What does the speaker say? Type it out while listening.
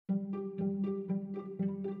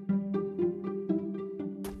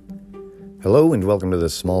Hello and welcome to the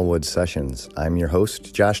Smallwood Sessions. I'm your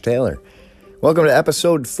host, Josh Taylor. Welcome to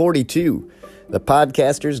episode 42, The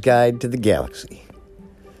Podcaster's Guide to the Galaxy.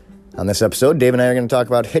 On this episode, Dave and I are going to talk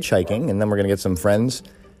about hitchhiking, and then we're going to get some friends,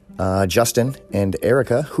 Justin and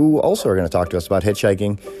Erica, who also are going to talk to us about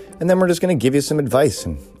hitchhiking, and then we're just going to give you some advice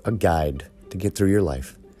and a guide to get through your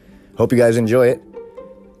life. Hope you guys enjoy it.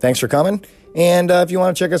 Thanks for coming, and if you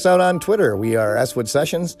want to check us out on Twitter, we are S-Wood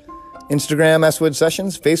Sessions, Instagram, S-Wood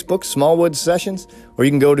Sessions, Facebook, Smallwood Sessions, or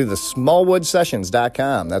you can go to the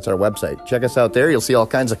smallwoodsessions.com. That's our website. Check us out there. You'll see all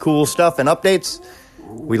kinds of cool stuff and updates.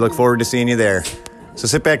 We look forward to seeing you there. So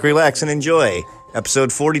sit back, relax, and enjoy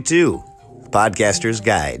episode 42, Podcaster's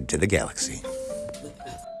Guide to the Galaxy.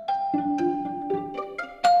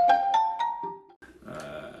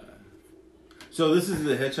 So this is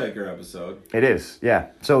the hitchhiker episode. It is, yeah.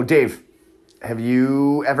 So, Dave, have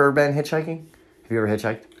you ever been hitchhiking? Have you ever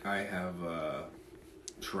hitchhiked? I have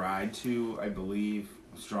tried to, I believe.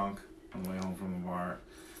 I was drunk on the way home from the bar.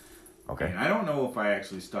 Okay. And I don't know if I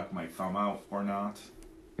actually stuck my thumb out or not.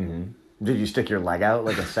 Mm-hmm. Did you stick your leg out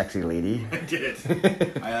like a sexy lady? I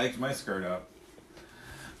did. I liked my skirt up.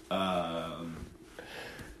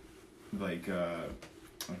 Like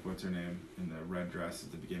what's her name in the red dress at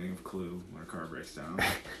the beginning of Clue when her car breaks down?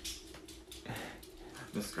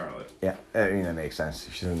 Miss Scarlet. Yeah, I mean, that makes sense.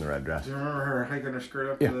 She's in the red dress. Do you remember her hiking her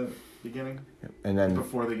skirt up to the beginning? Yep. And then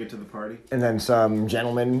before they get to the party? And then some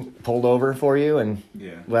gentleman pulled over for you and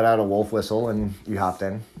let out a wolf whistle and you hopped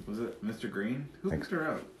in. Was it Mr. Green? Who picked her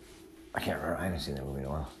out? I can't remember. I haven't seen that movie in a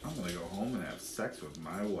while. I'm going to go home and have sex with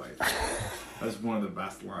my wife. That's one of the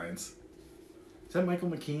best lines. Is that Michael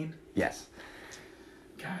McKean? Yes.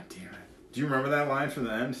 God damn it. Do you remember that line from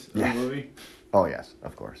the end of the movie? Oh, yes,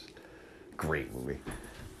 of course. Great movie.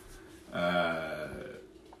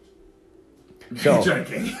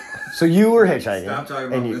 Hitchhiking. So you were hitchhiking. Stop talking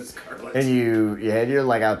about Miss Scarlet. And you had your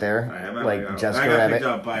leg out there. I had my like leg out. Jessica I got Rabbit. picked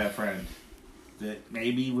up by a friend that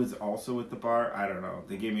maybe was also at the bar. I don't know.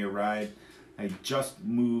 They gave me a ride. I just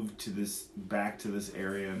moved back to this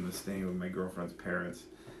area and was staying with my girlfriend's parents.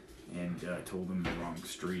 And I told them the wrong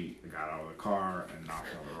street. I got out of the car and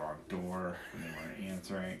knocked on the wrong door. And they weren't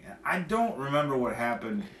answering. And I don't remember what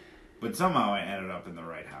happened. But somehow I ended up in the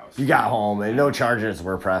right house. You got home and no charges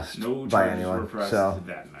were pressed by anyone. Were pressed so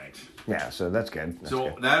that night. Yeah, so that's good.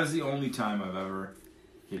 That is the only time I've ever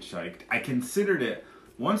hitchhiked. I considered it.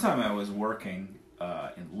 One time I was working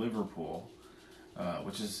in Liverpool,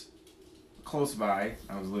 which is close by.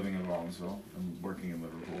 I was living in Wallinsville and working in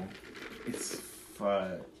Liverpool. It's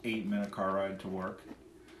a 8-minute car ride to work.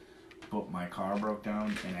 But my car broke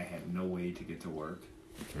down and I had no way to get to work.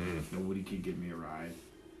 Nobody could give me a ride.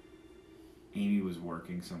 Amy was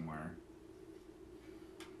working somewhere.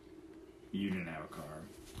 You didn't have a car.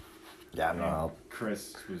 Yeah, no.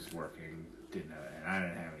 Chris was working, and I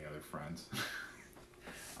didn't have any other friends.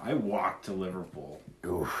 I walked to Liverpool.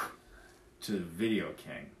 Oof. To Video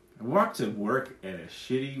King. I walked to work at a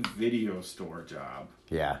shitty video store job.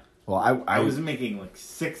 Yeah. Well, I was making like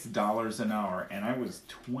 $6 an hour, and I was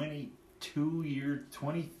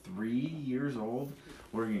 23 years old,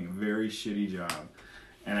 working a very shitty job.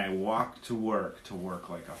 And I walked to work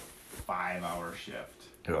like a 5-hour shift.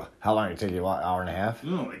 Ugh. How long did it take you? What, hour and a half?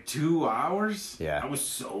 No, like 2 hours. Yeah. I was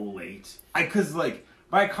so late. Because, like,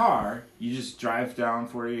 by car, you just drive down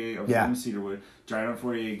 48. I was in Cedarwood. Drive down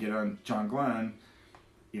 48, get on John Glenn.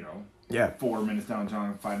 4 minutes down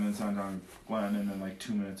John, 5 minutes down John Glenn, and then, like,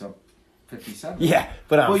 2 minutes up 57. Yeah,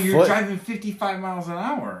 but on foot. You're driving 55 miles an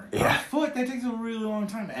hour. Yeah. On foot, that takes a really long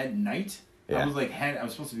time. At night, yeah. I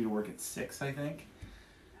was supposed to be to work at 6, I think.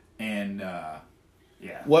 And,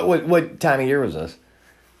 yeah. What time of year was this?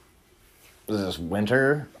 Was this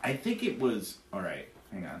winter? I think it was... Alright,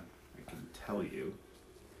 hang on. I can tell you.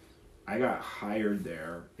 I got hired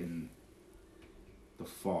there in the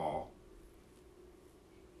fall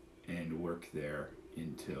and worked there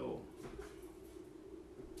until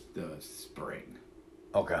the spring.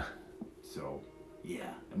 Okay. So,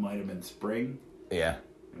 yeah. It might have been spring. Yeah.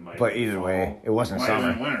 But either way, it wasn't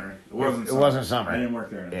summer. It might have been winter. It wasn't summer. I didn't work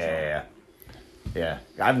there in the summer. Yeah.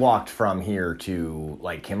 I've walked from here to,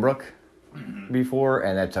 like, Kimbrook before,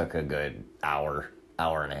 and that took a good hour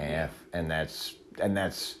and a half, and that's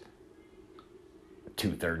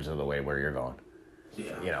 2/3 of the way where you're going.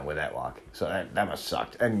 Yeah. With that walk. So that must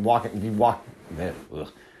sucked. And that would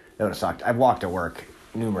have sucked. I've walked to work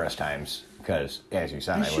numerous times because, as you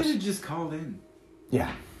said, I should have just called in.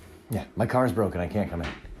 Yeah. Yeah, my car's broken. I can't come in.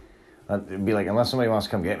 It'd be like, unless somebody wants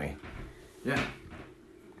to come get me. Yeah.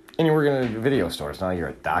 And you work in a video store. It's not like you're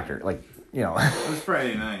a doctor. Like, It was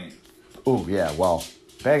Friday night. Oh, yeah, well,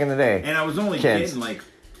 back in the day. And I was only getting, like,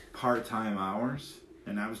 part-time hours,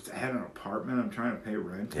 and I had an apartment I'm trying to pay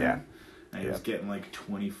rent in. Yeah. And I was getting like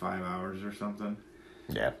 25 hours or something.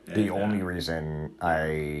 Yeah. The only reason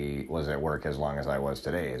I was at work as long as I was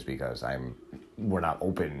today is because we're not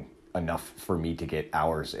open enough for me to get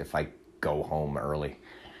hours if I go home early.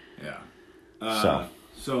 Yeah.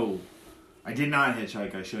 So I did not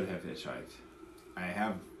hitchhike. I should have hitchhiked. I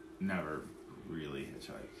have never really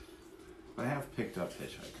hitchhiked. But I have picked up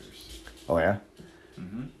hitchhikers. Oh, yeah?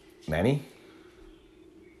 Mm-hmm. Many?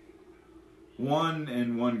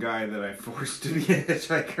 One guy that I forced to be a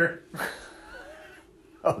hitchhiker.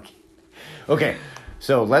 Okay.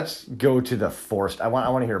 So let's go to the forced. I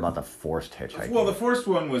want to hear about the forced hitchhiking. Well, the first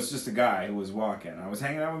one was just a guy who was walking. I was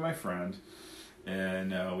hanging out with my friend,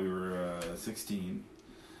 and we were 16,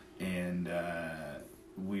 and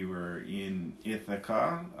we were in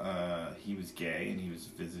Ithaca. He was gay, and he was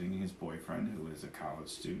visiting his boyfriend, who was a college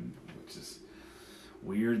student, which is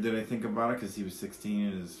weird that I think about it, because he was 16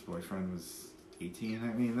 and his boyfriend was 18.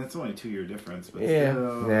 I mean, that's only a 2-year difference, but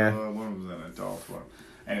still, one was an adult one.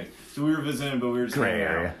 Anyway, so we were visiting, but we were just hanging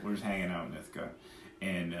out. We were just hanging out in Ithaca,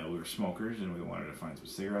 and we were smokers, and we wanted to find some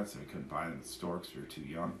cigarettes, and we couldn't buy them at the store because we were too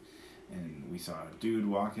young. And we saw a dude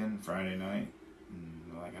walking Friday night, and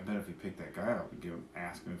we're like, I bet if we pick that guy up and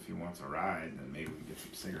ask him if he wants a ride, then maybe we can get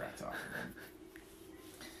some cigarettes off of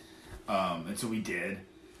him. And so we did,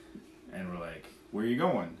 and we're like, where are you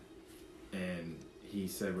going? And he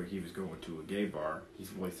said where he was going to a gay bar. He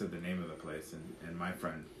said the name of the place, and my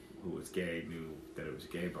friend, who was gay, knew that it was a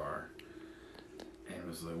gay bar, and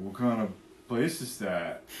was like, what kind of place is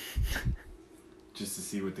that? Just to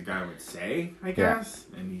see what the guy would say, I guess.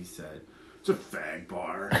 Yeah. And he said, it's a fag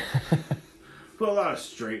bar. But a lot of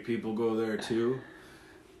straight people go there too.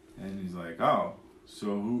 And he's like, oh,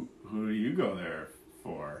 so who do you go there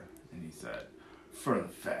for? And he said, for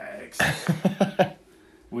the fags.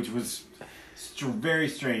 Which was very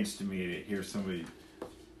strange to me to hear somebody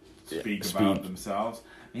speak about themselves.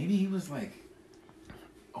 Maybe he was like,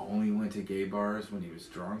 only went to gay bars when he was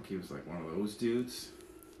drunk. He was like one of those dudes.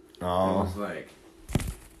 Oh. He was like,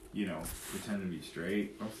 pretend to be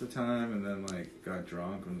straight most of the time, and then like got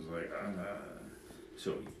drunk and was like,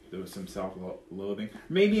 so there was some self-loathing.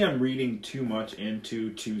 Maybe I'm reading too much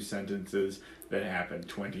into 2 sentences that happened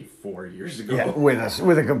 24 years ago. Yeah,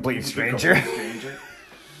 with a complete stranger.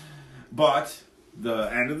 But the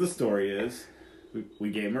end of the story is we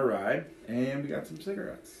gave him a ride and we got some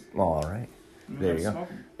cigarettes. All right. There you go.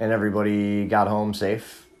 And everybody got home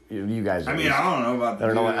safe. You guys. I mean, I don't know about that.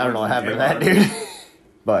 I don't know what happened to that dude.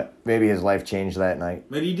 But maybe his life changed that night.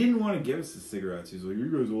 But he didn't want to give us the cigarettes. He's like, "Are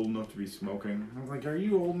you guys old enough to be smoking?" I was like, "Are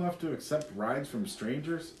you old enough to accept rides from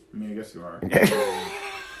strangers?" I mean, I guess you are.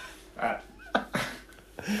 I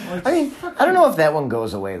mean, I don't know if that one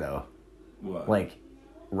goes away though. What? Like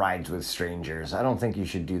rides with strangers. I don't think you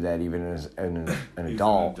should do that even as an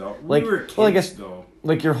adult. We were kids, I guess though.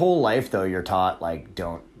 Like your whole life though, you're taught like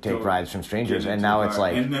don't take rides from strangers, and now it's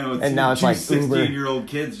like now it's like 16-year-old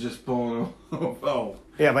kids just pulling. Oh.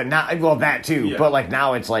 Yeah, but not that too. Yeah. But like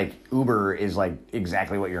now it's like Uber is like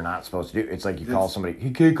exactly what you're not supposed to do. It's like you call somebody,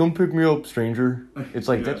 "Hey, come pick me up, stranger." It's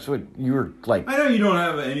like that's what you were like. I know you don't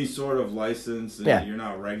have any sort of license and you're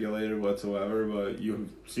not regulated whatsoever, but you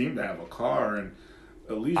seem to have a car, and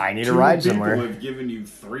at least I need a ride somewhere. People have given you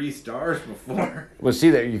 3 stars before. Well,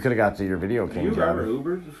 see that you could have got to your video game job. Have you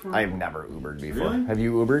ever Ubered before? I've never Ubered before. Really? Have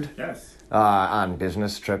you Ubered? Yes. On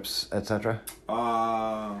business trips, etc.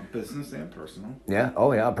 Business and personal. Yeah.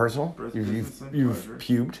 Oh yeah, personal. You've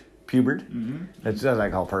pubered. Mm-hmm. That's what I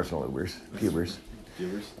call personal Ubers. Pubers.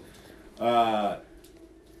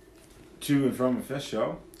 2 and from a fish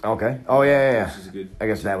show. Okay. Oh yeah. Which is a good. I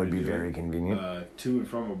guess that would be very convenient. 2 and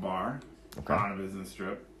from a bar. Okay. On a business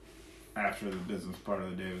trip. After the business part of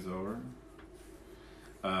the day was over.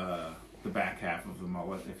 The back half of the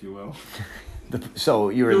mullet, if you will. So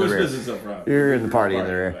you were in the rear. Business up front. You were in the party in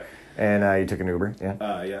the rear. And you took an Uber,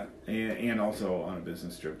 yeah? Yeah. And also on a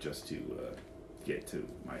business trip just to get to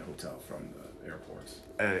my hotel from the airports.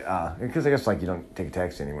 Because I guess like you don't take a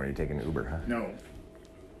taxi anymore, you take an Uber, huh? No.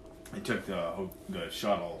 I took the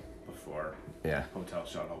shuttle before. Yeah. Hotel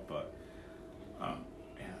shuttle, but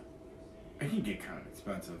it can get kind of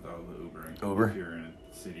expensive though, the Ubering. Uber? If you're in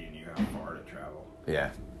a city and you have far to travel.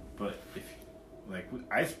 Yeah. But if,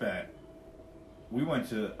 we went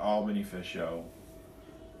to Albany Fish Show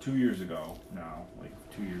 2 years ago now, like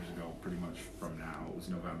 2 years ago, pretty much from now. It was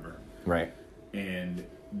November. Right. And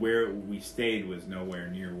where we stayed was nowhere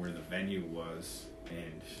near where the venue was.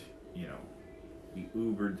 And, we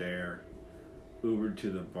Ubered there, Ubered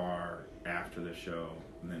to the bar after the show,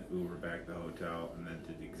 and then Ubered back to the hotel, and then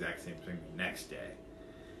did the exact same thing the next day.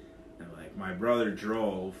 And like my brother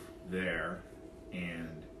drove there,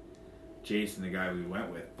 and Jason, the guy we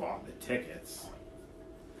went with, bought the tickets.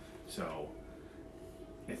 So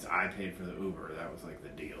I paid for the Uber. That was like the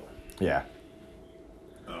deal. Yeah.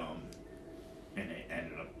 And it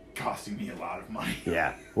ended up costing me a lot of money.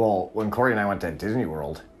 Yeah. Well, when Corey and I went to Disney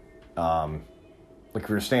World, like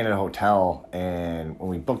we were staying at a hotel, and when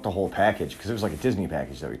we booked the whole package, because it was like a Disney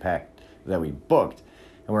package that we booked,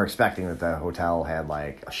 and we were expecting that the hotel had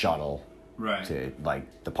like a shuttle Right. to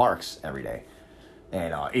like the parks every day,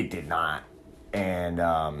 and it did not, and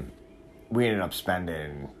we ended up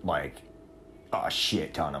spending like a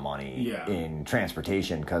shit ton of money in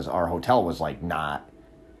transportation because our hotel was like not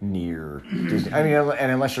near Disney. I mean,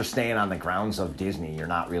 and unless you're staying on the grounds of Disney, you're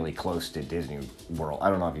not really close to Disney World. I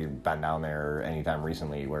don't know if you've been down there anytime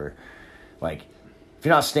recently where, like, if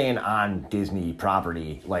you're not staying on Disney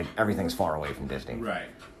property, like, everything's far away from Disney. Right.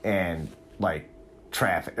 And, like,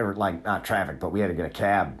 traffic, or, like, not traffic, but we had to get a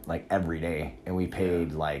cab, like, every day. And we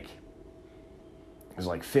paid, like, it was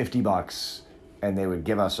like $50, and they would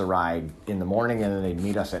give us a ride in the morning, and then they'd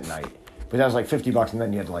meet us at night. But that was like $50, and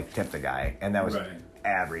then you had to, like, tip the guy. And that was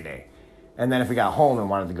every day. And then if we got home and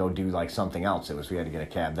wanted to go do like something else, we had to get a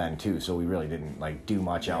cab then too. So we really didn't like do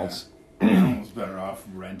much else. You're almost better off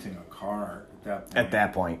renting a car at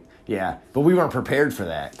that point. Yeah. But we weren't prepared for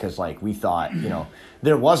that because like we thought, you know,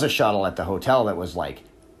 there was a shuttle at the hotel that was like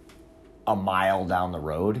a mile down the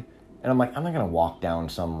road. And I'm like, I'm not going to walk down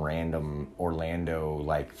some random Orlando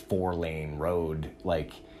like 4-lane road,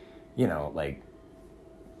 like, you know, like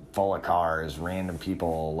full of cars, random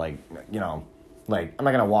people, like, you know, like, I'm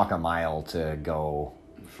not going to walk a mile to go...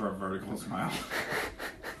 For a vertical smile.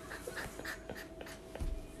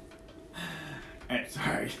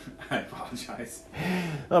 Sorry, I apologize.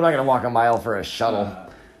 I'm not going to walk a mile for a shuttle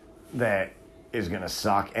that is going to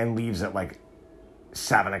suck and leaves at, like,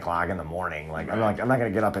 7 o'clock in the morning. Like, I'm not going to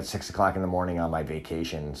get up at 6 o'clock in the morning on my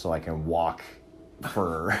vacation so I can walk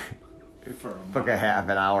for like a half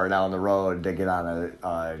an hour down the road to get on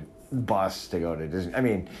a bus to go to Disney. I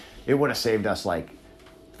mean, it would have saved us like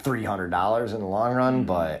 $300 in the long run,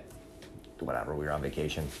 but whatever, we were on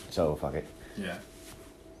vacation, so fuck it. Yeah.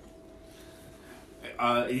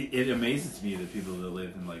 It amazes me that people that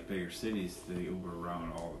live in like bigger cities, they Uber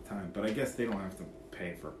around all the time, but I guess they don't have to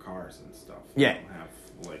pay for cars and stuff. They don't have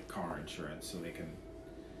like car insurance, so they can,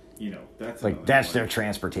 you know, that's like their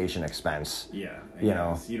transportation expense. Yeah, you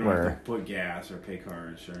know, you don't have to put gas or pay car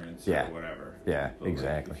insurance or whatever. Yeah, but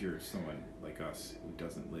exactly. Like, if you're someone like us who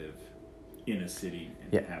doesn't live in a city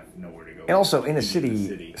and have nowhere to go, and also in a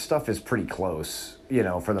city, stuff is pretty close. You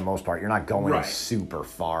know, for the most part, you're not going super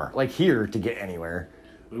far. Like here to get anywhere.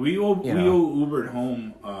 We Ubered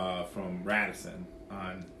home from Radisson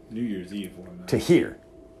on New Year's Eve one night. To here,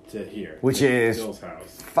 which is Bill's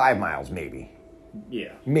house. 5 miles maybe.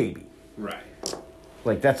 Yeah. Maybe. Right.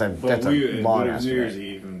 Like that's a long estimate. New Year's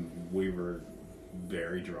Eve and we were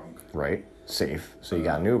very drunk. Right. Safe. So you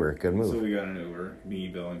got an Uber. Good move. So we got an Uber. Me,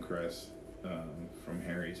 Bill, and Chris from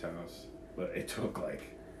Harry's house. But it took like...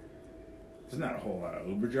 There's not a whole lot of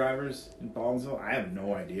Uber drivers in Baldwinsville. I have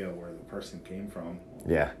no idea where the person came from.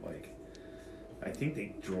 Yeah. Like, I think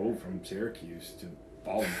they drove from Syracuse to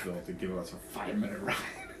Baldwinsville to give us a 5-minute ride.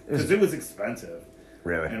 Because it was expensive.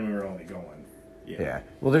 Really? And we were only going... Yeah.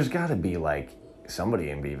 Well, there's got to be, like, somebody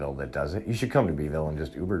in Beeville that does it. You should come to Beeville and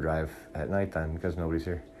just Uber drive at night then, because nobody's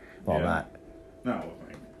here. Well, not. Not with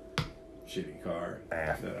my shitty car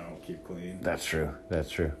that I don't keep clean. That's true.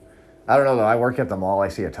 I don't know, though. I work at the mall. I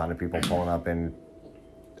see a ton of people pulling up in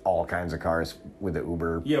all kinds of cars with the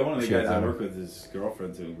Uber. Yeah, one of the guys I work with, his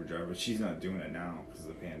girlfriend's an Uber driver. She's not doing it now because of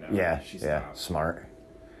the pandemic. Yeah, smart.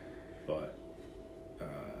 But,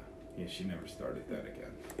 she never started that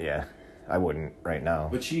again. Yeah. I wouldn't right now.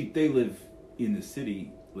 But they live in the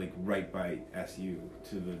city, like right by SU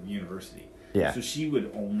to the university. Yeah. So she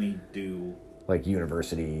would only do like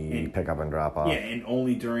university pick up and drop off. Yeah, and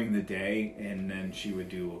only during the day, and then she would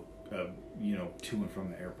do, to and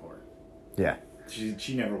from the airport. Yeah.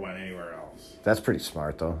 She never went anywhere else. That's pretty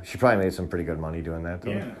smart though. She probably made some pretty good money doing that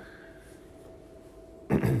though.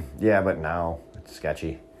 Yeah. Yeah, but now it's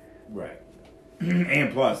sketchy. Right.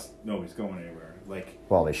 And plus, nobody's going anywhere. Like.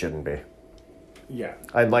 Well, they shouldn't be. Yeah.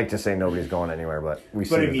 I'd like to say nobody's going anywhere, but we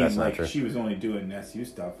see that's not true. She was only doing SU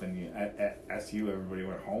stuff, and at SU everybody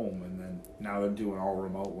went home, and then now they're doing all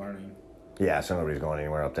remote learning. Yeah, so nobody's going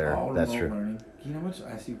anywhere up there. All that's remote true. Learning. You know how much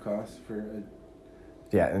SU costs for?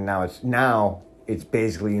 Yeah, and now it's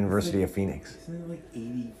basically University of Phoenix. Isn't it like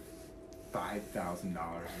 $85,000 a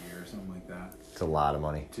year or something like that? It's a lot of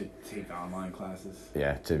money to take online classes.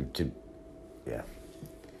 Yeah, yeah.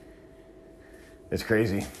 It's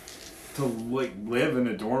crazy. To like live in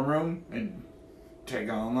a dorm room and take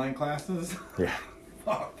online classes. Yeah.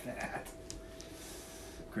 Fuck that.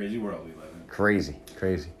 Crazy world we live in. Crazy.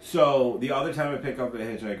 So the other time I picked up a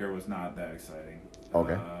hitchhiker was not that exciting.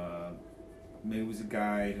 Okay. Maybe it was a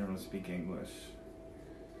guy, didn't really speak English.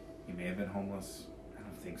 He may have been homeless. I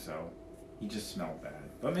don't think so. He just smelled bad.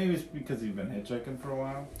 But maybe it's because he'd been hitchhiking for a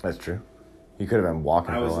while. That's true. He could have been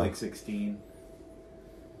walking I for a was while. like 16.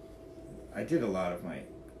 I did a lot of my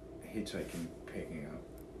hitchhiking picking up.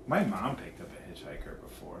 My mom picked up a hitchhiker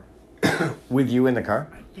before. With you in the car?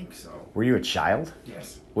 I think so. Were you a child?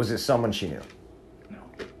 Yes. Was it someone she knew? No.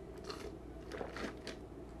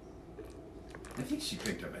 I think she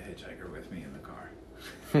picked up a hitchhiker with me in the car.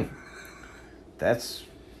 That's...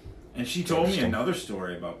 And she told me another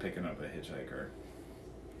story about picking up a hitchhiker.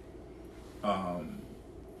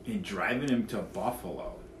 And driving him to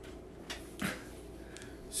Buffalo.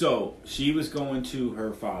 So, she was going to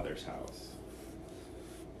her father's house.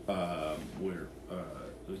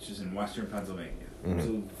 Which is in western Pennsylvania. Mm-hmm. It was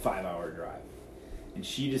a 5-hour drive. And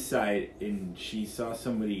she decided, and she saw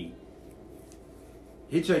somebody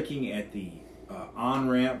hitchhiking at the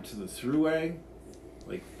on-ramp to the thruway,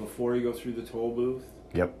 like before you go through the toll booth.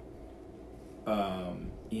 Yep.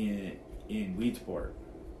 In Weedsport.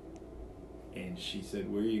 And she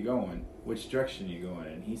said, "Where are you going? Which direction are you going?"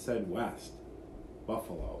 And he said, "West,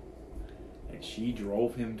 Buffalo." And she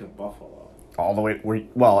drove him to Buffalo. All the way...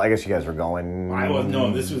 Well, I guess you guys were going...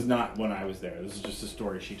 No, this was not when I was there. This is just a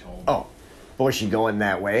story she told me. Oh. But was she going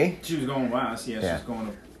that way? She was going west, yeah. Yeah.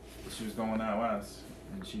 She was going that west.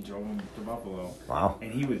 And she drove him to Buffalo. Wow.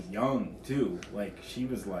 And he was young, too. Like, she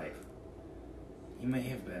was like... He may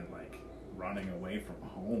have been, like, running away from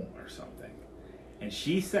home or something. And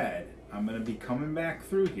she said, "I'm going to be coming back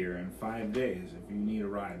through here in 5 days if you need a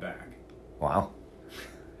ride back. Wow.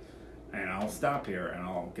 And I'll stop here and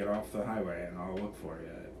I'll get off the highway and I'll look for you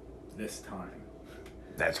at this time."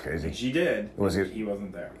 That's crazy. And she did. Was he? He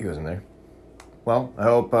wasn't there. He wasn't there. Well, I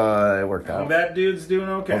hope it worked Oh, out. that dude's doing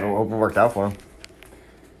okay. Hope it worked out for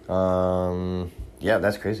him. Yeah,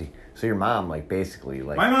 that's crazy. So your mom, like, basically,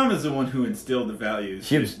 like... My mom is the one who instilled the values.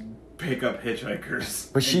 She was- to pick up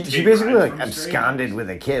hitchhikers. But she and take basically, rides like, from absconded strangers. with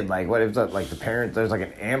a kid. Like, what if, like, the parent... There's, like,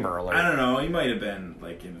 an Amber Alert. I don't know. He might have been,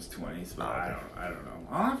 like, in his 20s, but Oh, okay. I don't know.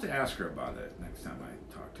 I'll have to ask her about it next time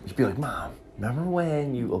I talk to her. You'd be like, "Mom, remember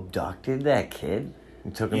when you abducted that kid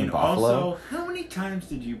and took him And to Buffalo?" also, how many times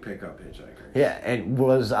did you pick up hitchhikers? Yeah, and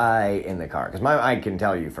was I in the car? Because I can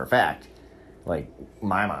tell you for a fact, like,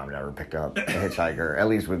 my mom never picked up a hitchhiker, at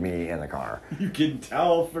least with me in the car. You can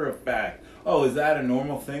tell for a fact. Oh, is that a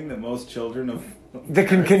normal thing that most children of... That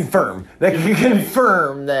can confirm. That can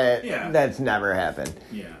confirm that Yeah. that's never happened.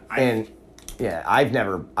 Yeah. I've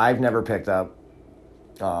never picked up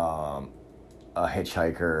a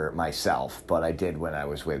hitchhiker myself, but I did when I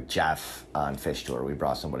was with Jeff on Fish Tour. We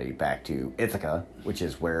brought somebody back to Ithaca, which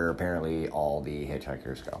is where apparently all the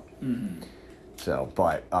hitchhikers go. Mm-hmm. So,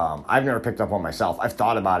 but I've never picked up one myself. I've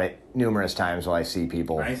thought about it numerous times while I see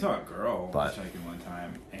people. I saw a girl But- hitchhiking one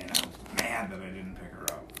time, and I was mad that I didn't pick her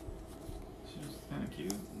up. She was kind of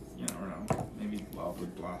cute. You never know. Maybe love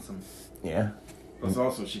would blossom. Yeah. Plus,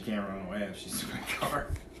 also, she can't run away if she's in my car.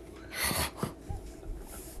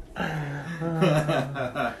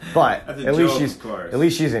 But That's a at least joke, she's of course. at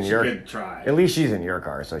least she's in She your could try. at least she's in your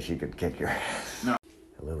car, so she could kick your ass. No.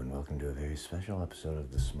 Hello and welcome to a very special episode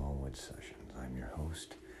of the Smallwood Sessions. I'm your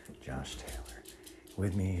host, Josh Taylor.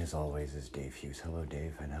 With me, as always, is Dave Hughes. Hello,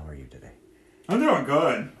 Dave, and how are you today? I'm doing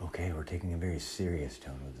good. Okay, we're taking a very serious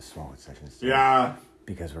tone with the Smallwood Sessions today Yeah.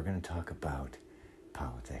 because we're going to talk about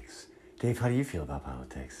politics. Dave, how do you feel about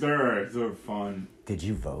politics? They're fun. Did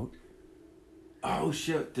you vote? Oh,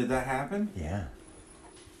 shit. Did that happen? Yeah.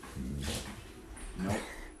 Nope.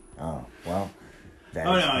 Oh, well. that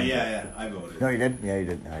Oh, is- no. Yeah. I voted. No, you did? Yeah, you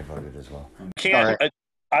did. I voted as well. Can't.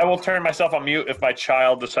 I will turn myself on mute if my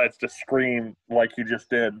child decides to scream like you just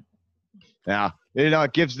did. Yeah,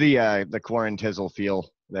 it gives the quarantizzle feel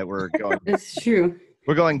that we're going It's true.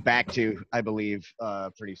 we're going back to, I believe,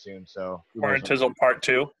 pretty soon. So Quarantizzle Part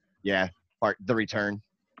 2, yeah, the return.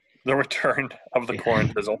 the return of the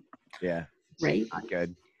quarantizzle. Yeah, Right? not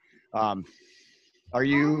good. Are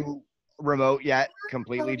you remote yet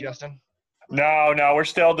completely, Justin? No, we're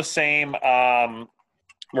still the same. We're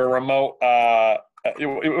remote.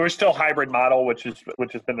 We're still hybrid model, which has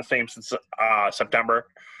been the same since September.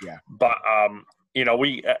 Yeah. But I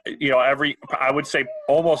would say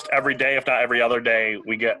almost every day, if not every other day,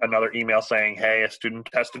 we get another email saying, "Hey, a student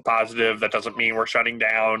tested positive." That doesn't mean we're shutting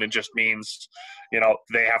down. It just means, they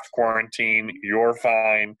have to quarantine. You're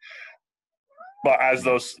fine. But as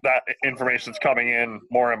that information's coming in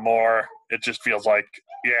more and more, it just feels like,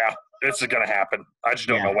 yeah, this is going to happen. I just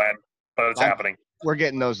don't know when, but it's happening. We're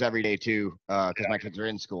getting those every day too, because my kids are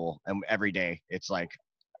in school, and every day it's like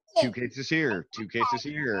 2 cases here, 2 cases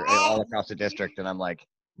here, all across the district, and I'm like,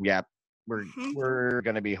 yeah, we're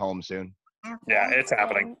gonna be home soon. Yeah, it's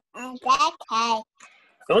happening. At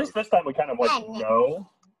least this time we kind of like know.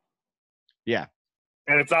 Yeah.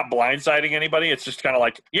 And it's not blindsiding anybody. It's just kind of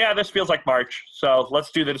like, yeah, this feels like March. So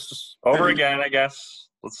let's do this over again, I guess.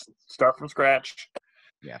 Let's start from scratch.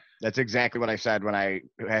 Yeah, that's exactly what I said when I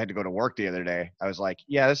had to go to work the other day. I was like,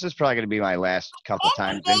 yeah, this is probably going to be my last couple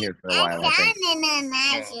times in here for a while,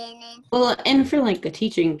 I think. Well, and from like the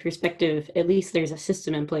teaching perspective, at least there's a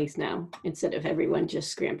system in place now instead of everyone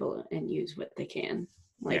just scramble and use what they can.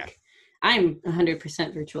 Like, I'm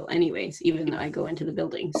 100% virtual anyways, even though I go into the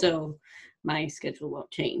building. So my schedule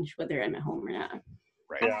won't change whether I'm at home or not.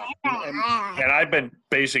 Right. Yeah. And I've been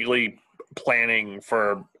basically planning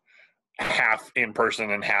for half in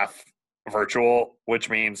person and half virtual, which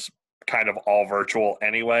means kind of all virtual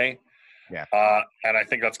anyway. Yeah. And I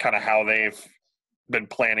think that's kind of how they've been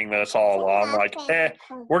planning this all along. Like,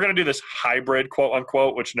 we're going to do this hybrid, quote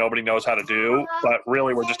unquote, which nobody knows how to do. But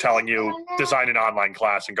really, we're just telling you design an online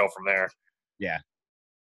class and go from there. Yeah.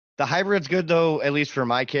 The hybrid's good, though, at least for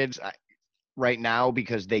my kids right now,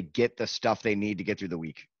 because they get the stuff they need to get through the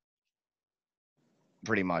week.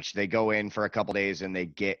 Pretty much. They go in for a couple days and they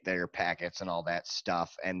get their packets and all that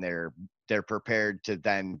stuff, and they're prepared to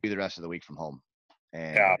then do the rest of the week from home.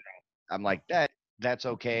 And I'm like, that's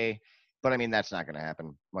okay. But I mean, that's not going to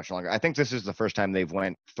happen much longer. I think this is the first time they've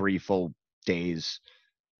went 3 full days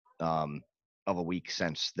of a week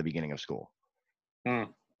since the beginning of school.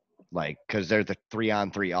 Like, because they're the 3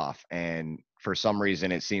 on 3 off. And for some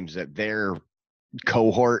reason, it seems that their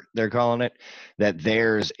cohort, they're calling it, that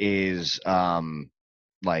theirs is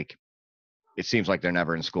like, it seems like they're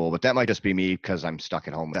never in school, but that might just be me because I'm stuck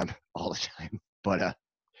at home with them all the time. But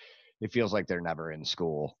it feels like they're never in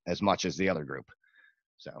school as much as the other group.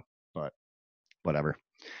 So, but whatever.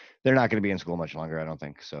 They're not going to be in school much longer, I don't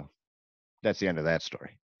think. So that's the end of that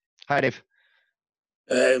story. Hi, Dave.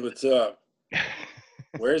 Hey, what's up?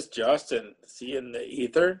 Where's Justin? Is he in the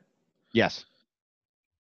ether? Yes.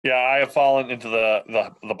 Yeah, I have fallen into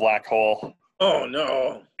the black hole. Oh,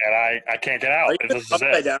 no. And I can't get out. Are you in the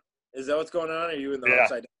upside down? Is that what's going on? Or are you in the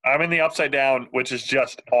upside down? I'm in the upside down, which is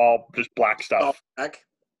just black stuff. All black?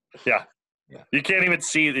 Yeah. You can't even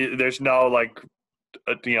see. There's no, like,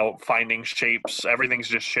 finding shapes. Everything's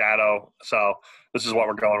just shadow. So this is what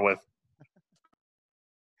we're going with.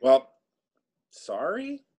 Well,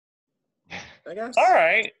 sorry, I guess. All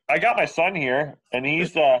right. I got my son here, and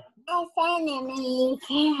he's Oh,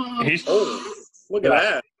 look at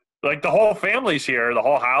that. Like, the whole family's here, the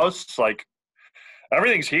whole house, like,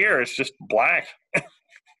 everything's here. It's just black. It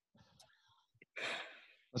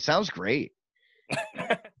sounds great.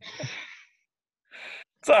 It's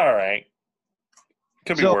all right.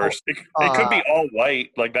 Could be worse. It could be all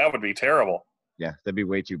white. Like, that would be terrible. Yeah, that'd be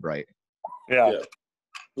way too bright. Yeah.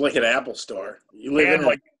 Like an Apple store. You live in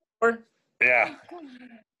like, store? Yeah.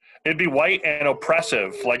 It'd be white and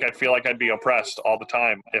oppressive. Like, I feel like I'd be oppressed all the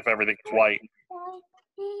time if everything's white.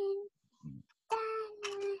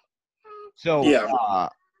 So,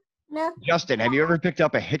 Justin, have you ever picked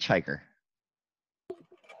up a hitchhiker?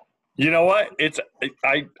 You know what?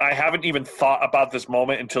 I haven't even thought about this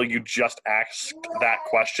moment until you just asked that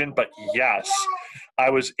question. But yes, I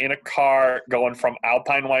was in a car going from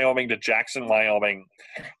Alpine, Wyoming to Jackson, Wyoming,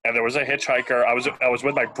 and there was a hitchhiker. I was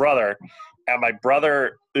with my brother, and my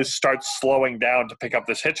brother starts slowing down to pick up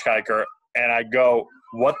this hitchhiker, and I go,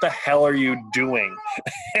 "What the hell are you doing?"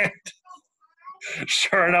 And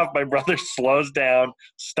sure enough, my brother slows down,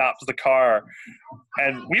 stops the car,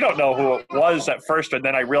 and we don't know who it was at first, and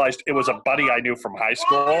then I realized it was a buddy I knew from high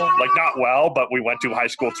school. Like, not well, but we went to high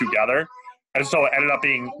school together. And so it ended up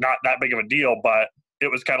being not that big of a deal, but it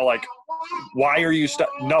was kind of like, why are you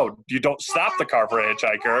no, you don't stop the car for a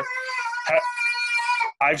hitchhiker.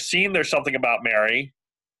 I've seen There's Something About Mary,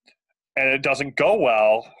 and it doesn't go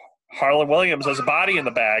well. Harlan Williams has a body in the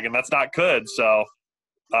bag, and that's not good, so...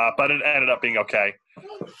 but it ended up being okay.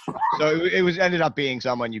 So it ended up being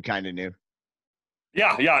someone you kind of knew.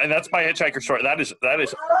 Yeah, and that's my hitchhiker story. That is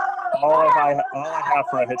all I have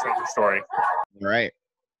for a hitchhiker story. All right,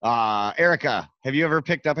 Erica, have you ever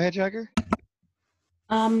picked up a hitchhiker?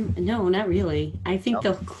 No, not really. I think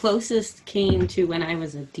the closest came to when I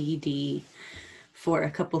was a DD for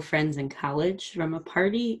a couple friends in college from a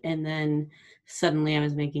party, and then suddenly I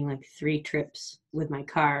was making like 3 trips with my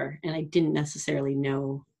car, and I didn't necessarily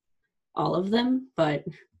know all of them, but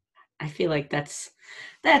I feel like that's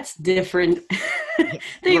different.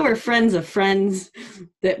 They were friends of friends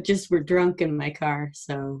that just were drunk in my car.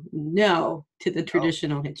 So no to the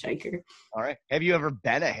traditional hitchhiker. All right. Have you ever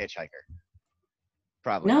been a hitchhiker?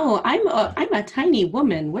 Probably. No, I'm a tiny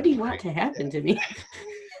woman. What do you want to happen to me?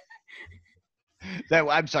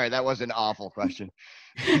 I'm sorry, that was an awful question.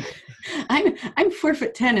 I'm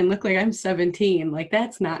 4'10" and look like I'm 17. Like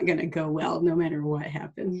that's not gonna go well no matter what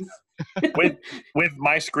happens. With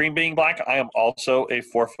my screen being black, I am also a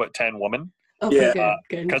 4'10" woman. Okay, Yeah.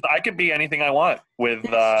 good. Because I could be anything I want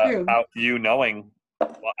That's true. without you knowing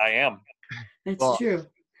what I am. That's Well, true.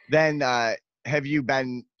 Then have you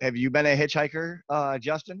been a hitchhiker,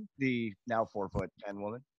 Justin, the now 4'10"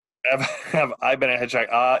 woman? Have I been a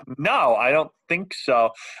hitchhiker? No, I don't think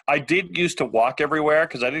so. I did used to walk everywhere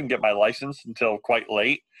because I didn't get my license until quite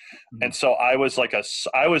late, and so I was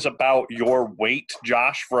I was about your weight,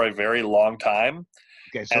 Josh, for a very long time.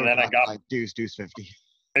 Okay, so And then I got like deuce 50.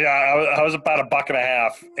 Yeah, I was about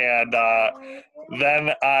 $1.50, and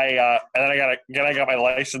then I got my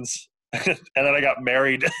license, and then I got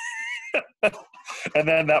married, and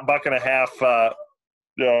then that $1.50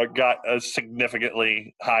 got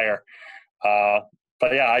significantly higher.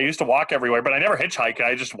 But yeah, I used to walk everywhere, but I never hitchhiked.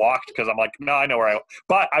 I just walked because I'm like, no, I know where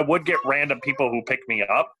But I would get random people who picked me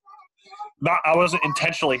up. I wasn't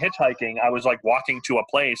intentionally hitchhiking. I was like walking to a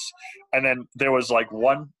place, and then there was like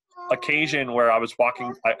one occasion where I was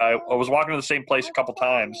walking. I was walking to the same place a couple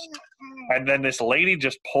times, and then this lady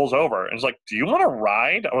just pulls over and is like, "Do you want to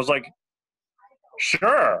ride?" I was like,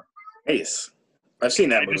 "Sure." Nice. I've seen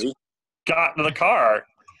that movie. Got into the car,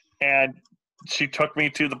 and she took me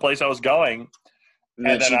to the place I was going,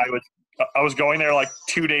 and then I was going there like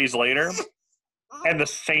 2 days later, and the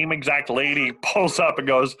same exact lady pulls up and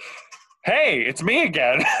goes, "Hey, it's me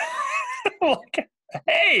again." I'm like,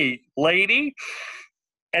 "Hey, lady."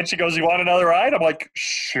 And she goes, "You want another ride?" I'm like,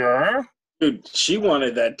 "Sure." Dude, she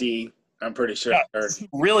wanted that D. I'm pretty sure. Yeah,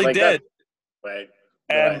 really like did. That,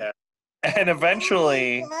 that I had. And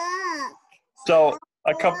eventually, so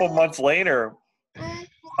a couple months later,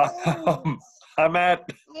 I'm at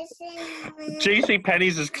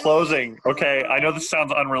JCPenney's is closing. Okay, I know this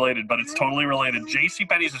sounds unrelated, but it's totally related.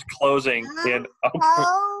 JCPenney's is closing in.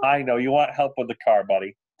 I know you want help with the car,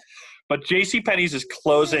 buddy, but JCPenney's is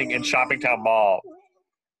closing in Shoppingtown Mall.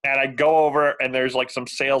 And I go over, and there's like some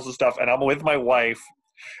sales and stuff, and I'm with my wife,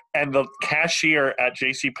 and the cashier at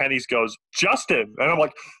JCPenney's goes, "Justin," and I'm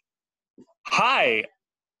like, "Hi,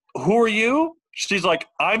 who are you?" She's like,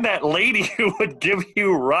 "I'm that lady who would give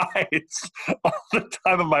you rides all the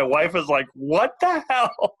time." And my wife is like, "What the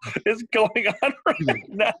hell is going on right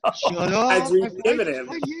now?" Shut up! I'd given him.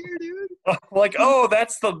 I'm like, "Oh,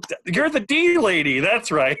 you're the D lady.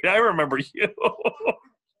 That's right. I remember you."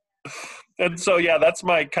 And so, yeah, that's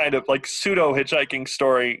my kind of like pseudo hitchhiking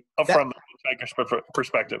story from the hitchhiker's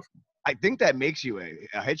perspective. I think that makes you a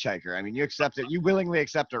hitchhiker. I mean, you willingly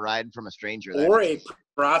accept a ride from a stranger. Or a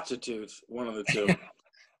prostitute, one of the two.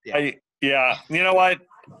 Yeah. You know what?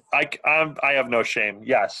 I have no shame.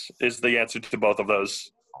 Yes, is the answer to both of those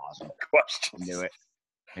questions.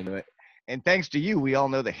 I knew it. And thanks to you, we all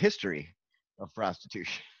know the history of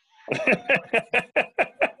prostitution.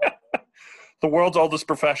 The world's oldest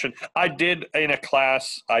profession. I did in a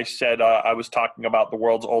class, I said I was talking about the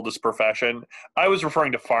world's oldest profession. I was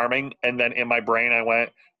referring to farming, and then in my brain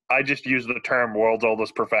I just used the term world's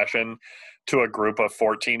oldest profession to a group of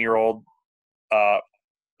 14-year-old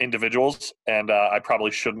individuals, and I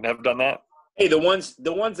probably shouldn't have done that. Hey, the ones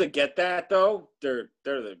that get that though, they're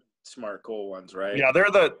the smart, cool ones, right? Yeah,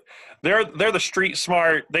 they're the street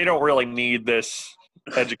smart. They don't really need this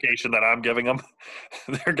education that I'm giving them.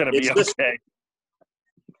 They're going to be okay.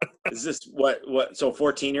 Is this what? So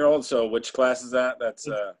 14-year-old. So which class is that? That's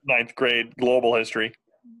 9th grade global history.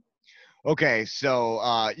 Okay,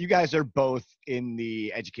 so you guys are both in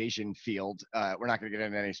the education field. We're not going to get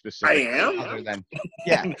into any specifics. I am. Other than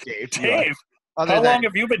Dave. Dave, how long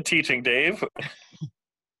have you been teaching, Dave?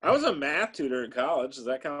 I was a math tutor in college. Does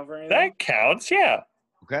that count for anything? That counts. Yeah.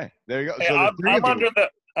 Okay, there you go. Hey, So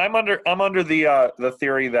I'm under the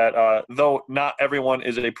theory that though not everyone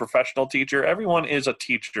is a professional teacher, everyone is a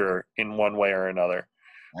teacher in one way or another.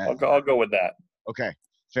 I'll go with that. Okay,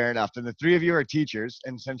 fair enough. And the three of you are teachers,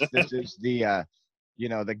 and since this is the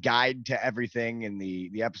the guide to everything in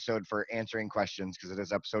the episode for answering questions, because it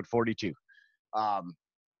is episode 42, I'm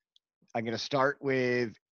going to start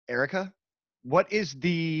with Erica. What is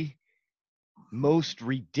the most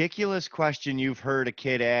ridiculous question you've heard a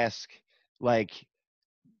kid ask, like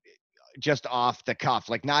just off the cuff,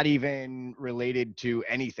 like not even related to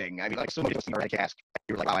anything. I mean, like somebody was like ask,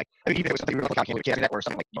 you were like, wow, I mean, even if it was something you were like, can't do that, or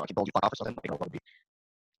something like, you told you off or something, like, what would be?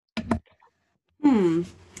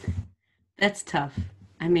 That's tough.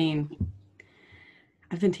 I mean,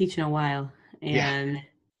 I've been teaching a while, and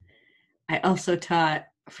I also taught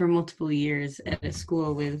for multiple years at a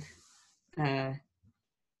school with,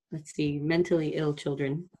 mentally ill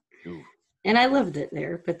children. Ooh. And I loved it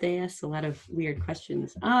there, but they asked a lot of weird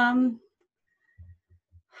questions. You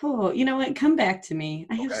know what? Come back to me.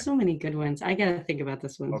 I have so many good ones. I gotta think about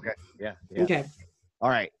this one. Okay. Yeah. Okay. All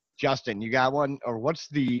right, Justin, you got one, or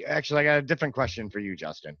actually, I got a different question for you,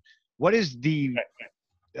 Justin. What is the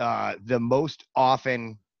most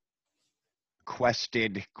often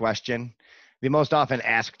quested question? The most often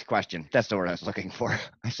asked question. That's the word I was looking for.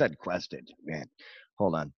 I said quested, man.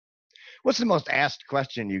 Hold on. What's the most asked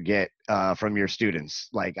question you get from your students,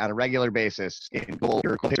 like on a regular basis in goal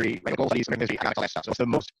history, goal studies, history, all that stuff? So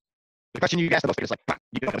what's the question you ask the most is like,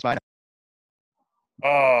 you know, it's fine.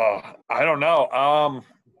 Oh, I don't know.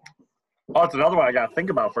 It's another one I got to think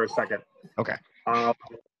about for a second. Okay.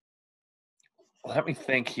 Let me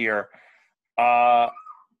think here.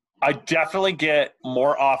 I definitely get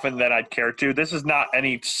more often than I'd care to. This is not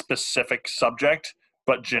any specific subject,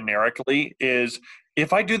 but generically is,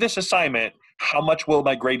 if I do this assignment, how much will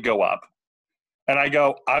my grade go up? And I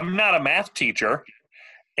go, I'm not a math teacher.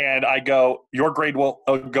 And I go, your grade will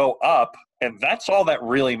go up. And that's all that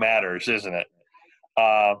really matters, isn't it?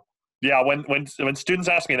 Yeah, when students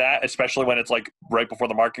ask me that, especially when it's like right before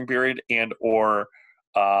the marking period and or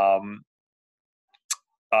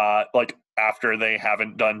like after they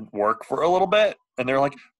haven't done work for a little bit, and they're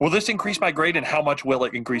like, will this increase my grade, and how much will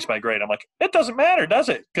it increase my grade? I'm like, it doesn't matter, does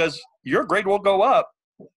it? Because your grade will go up,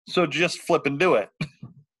 so just flip and do it.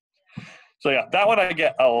 So yeah, that one I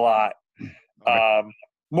get a lot,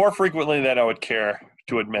 more frequently than I would care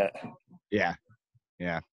to admit. Yeah.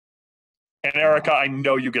 And Erica, I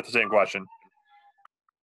know you get the same question.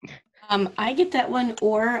 I get that one,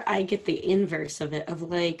 or I get the inverse of it, of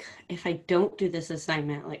like, if I don't do this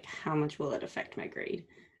assignment, like, how much will it affect my grade?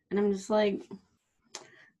 And I'm just like,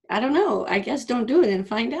 I don't know. I guess don't do it and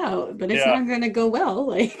find out, but it's not going to go well.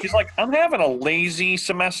 Like, he's like, I'm having a lazy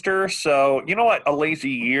semester, so you know what? A lazy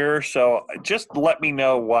year. So just let me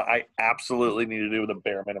know what I absolutely need to do the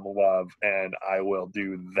bare minimum of, and I will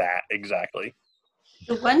do that exactly.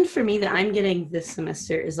 The one for me that I'm getting this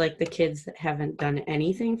semester is like the kids that haven't done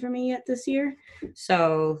anything for me yet this year.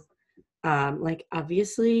 So, like,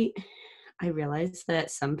 obviously, I realize that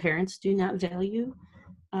some parents do not value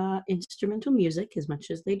instrumental music as much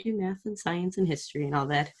as they do math and science and history and all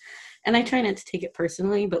that. And I try not to take it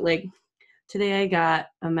personally, but like today I got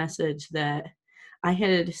a message that I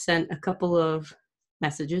had sent a couple of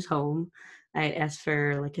messages home. I asked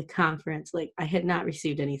for like a conference. Like, I had not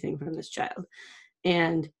received anything from this child.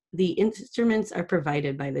 And the instruments are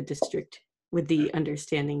provided by the district with the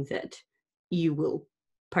understanding that you will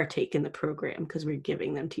partake in the program because we're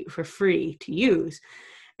giving them to you for free to use.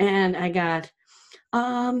 And I got,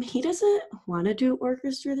 he doesn't want to do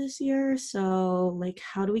orchestra this year, so like,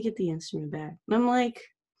 how do we get the instrument back? And I'm like,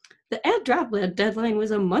 the ad drop deadline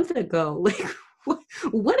was a month ago. Like,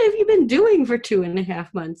 what have you been doing for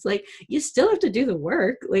 2.5 months? Like, you still have to do the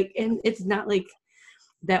work. Like, and it's not like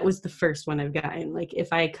that was the first one I've gotten. Like,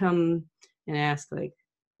 if I come and ask, like,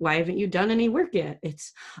 why haven't you done any work yet?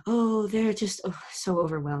 It's, they're just so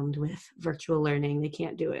overwhelmed with virtual learning. They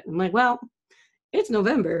can't do it. I'm like, well, it's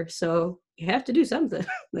November, so you have to do something.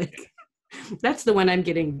 Like, that's the one I'm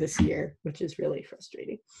getting this year, which is really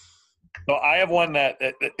frustrating. So I have one that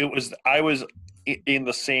I was in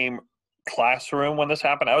the same classroom when this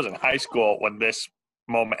happened. I was in high school when this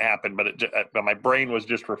moment happened, but my brain was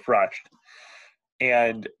just refreshed.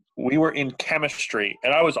 And we were in chemistry,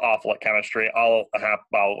 and I was awful at chemistry.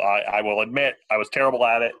 I will admit I was terrible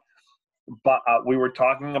at it. But we were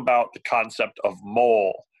talking about the concept of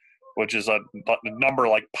mole, which is a number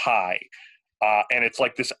like pi, and it's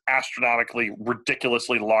like this astronomically,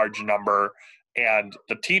 ridiculously large number. And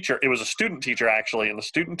the teacher, it was a student teacher actually, and the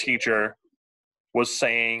student teacher was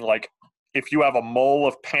saying, like, if you have a mole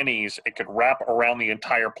of pennies, it could wrap around the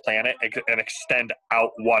entire planet and extend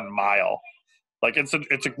out 1 mile. Like, it's a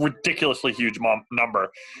ridiculously huge number.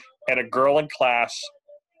 And a girl in class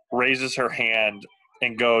raises her hand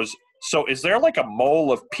and goes, so is there like a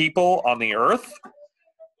mole of people on the earth?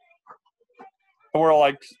 And we're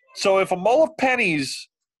like, so if a mole of pennies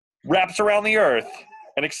wraps around the earth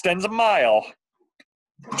and extends 1 mile,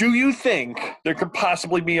 do you think there could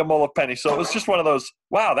possibly be a mole of pennies? So it was just one of those,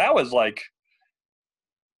 wow, that was like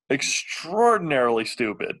extraordinarily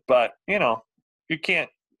stupid. But, you know, you can't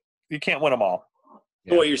You can't win them all.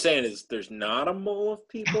 So what you're saying is there's not a mole of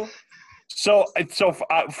people? So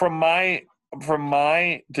from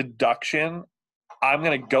my deduction, I'm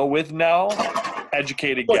gonna go with no.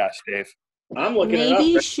 Educated guess, Dave. I'm looking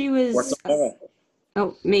Maybe it up. she What's was. a mole?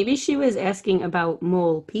 Oh, maybe she was asking about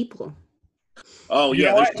mole people. Oh, You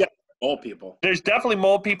yeah, know there's what? definitely mole people. There's definitely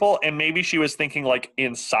mole people, and maybe she was thinking like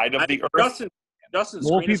inside of the earth. Justin's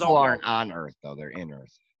Mole screen is people all aren't on Earth though; they're in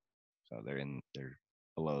Earth, so they're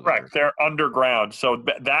below the Correct. Earth. They're underground. So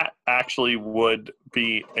that actually would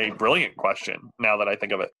be a brilliant question now that I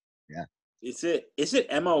think of it. Is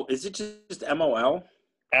it MO? Is it just MOL?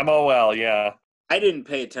 MOL, yeah. I didn't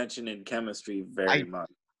pay attention in chemistry very much.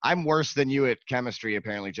 I'm worse than you at chemistry,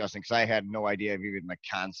 apparently, Justin, because I had no idea of even the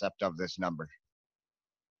concept of this number.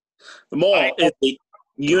 The mole is the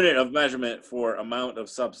unit of measurement for amount of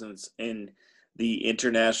substance in the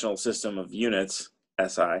International System of Units,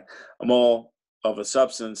 SI. A mole of a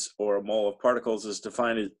substance or a mole of particles is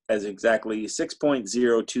defined as exactly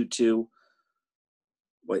 6.022.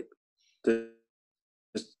 Wait, there's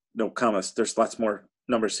no commas. There's lots more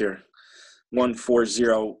numbers here.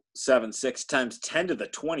 14076 times 10 to the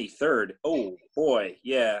 23rd. Oh boy,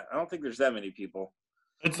 yeah. I don't think there's that many people.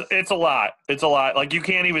 It's a lot. It's a lot. Like you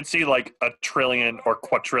can't even see like a trillion or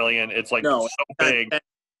quadrillion. It's like so big.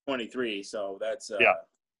 23. So that's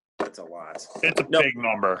that's a lot. It's a big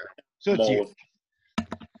number. So it's you.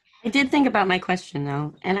 I did think about my question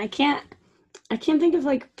though, and I can't think of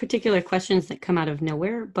like particular questions that come out of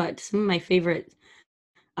nowhere, but some of my favorite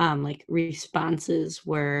like responses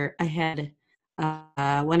were I had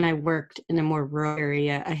when I worked in a more rural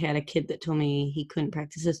area, I had a kid that told me he couldn't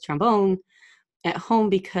practice his trombone at home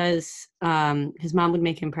because his mom would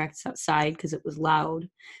make him practice outside because it was loud.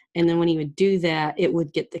 And then when he would do that, it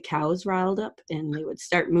would get the cows riled up and they would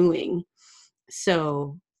start mooing.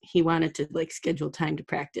 So he wanted to like schedule time to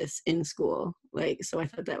practice in school. Like, so I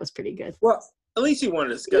thought that was pretty good. Well, at least he wanted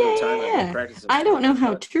to schedule time and practice. I don't know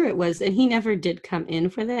how true it was. And he never did come in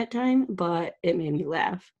for that time, but it made me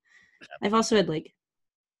laugh. I've also had like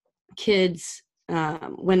kids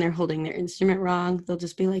when they're holding their instrument wrong, they'll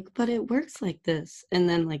just be like, but it works like this. And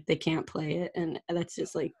then like they can't play it. And that's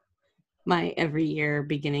just like my every year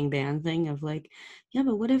beginning band thing of like, yeah,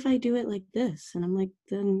 but what if I do it like this? And I'm like,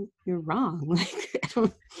 then you're wrong. Like,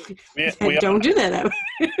 don't do that.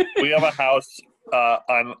 We have a house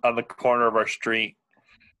on the corner of our street.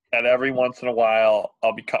 And every once in a while,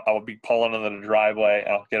 I'll be pulling into the driveway,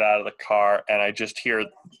 and I'll get out of the car, and I just hear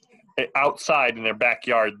outside in their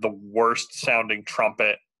backyard the worst sounding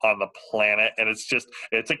trumpet on the planet. And it's a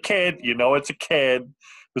kid, it's a kid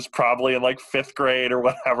who's probably in like 5th grade or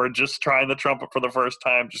whatever, just trying the trumpet for the first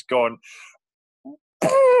time, just going,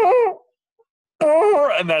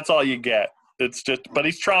 and that's all you get. It's just, but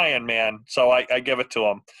he's trying, man. So I give it to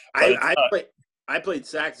him. I played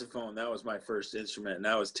saxophone. That was my first instrument, and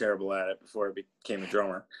I was terrible at it before I became a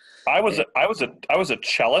drummer. I was a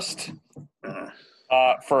cellist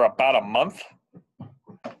for about a month.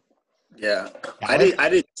 Yeah, I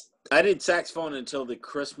did saxophone until the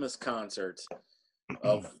Christmas concert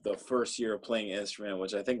of the first year of playing an instrument,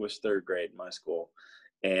 which I think was 3rd grade in my school,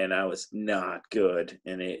 and I was not good.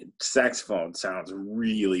 And saxophone sounds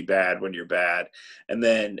really bad when you're bad. And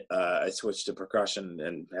then I switched to percussion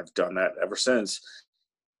and have done that ever since.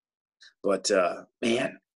 But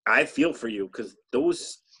man, I feel for you because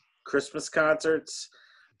those Christmas concerts,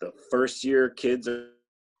 the first year kids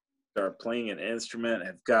are playing an instrument,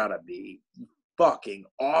 have got to be fucking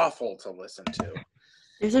awful to listen to.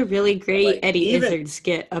 There's a really great Eddie Izzard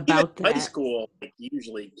skit about that. High school,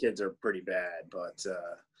 usually kids are pretty bad, but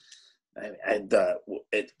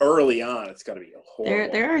early on, it's got to be a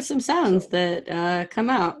horrible. There are some sounds that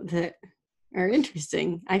come out that are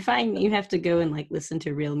interesting. I find you have to go and like listen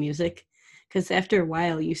to real music because after a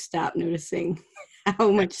while, you stop noticing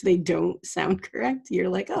how much they don't sound correct. You're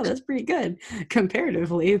like, oh, that's pretty good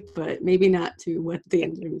comparatively, but maybe not to what the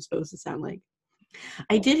instrument was supposed to sound like.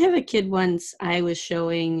 I did have a kid once. I was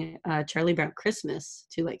showing Charlie Brown Christmas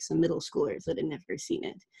to like some middle schoolers that had never seen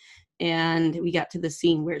it. And we got to the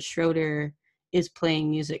scene where Schroeder is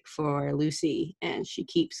playing music for Lucy and she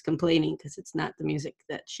keeps complaining because it's not the music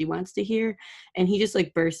that she wants to hear. And he just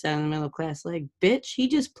like bursts out in the middle of class like, bitch, he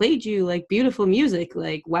just played you like beautiful music.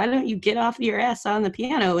 Like, why don't you get off your ass on the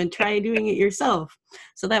piano and try doing it yourself?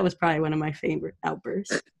 So that was probably one of my favorite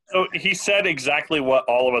outbursts. So he said exactly what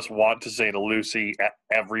all of us want to say to Lucy at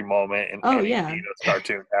every moment in any Peanuts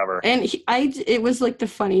cartoon ever. And it was like the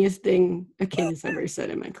funniest thing a kid has ever said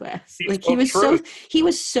in my class. Like he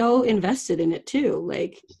was so invested in it too.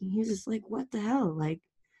 Like he was just like, what the hell? Like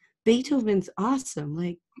Beethoven's awesome.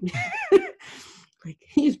 Like like,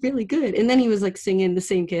 he's really good. And then he was like singing, the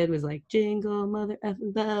same kid was like, jingle mother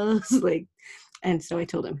effing bells. Like, and so I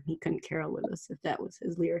told him he couldn't carol with us if that was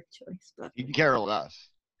his lyric choice. But You can carol with us.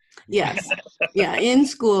 yes. Yeah. In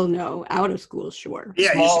school, no. Out of school, sure. Yeah,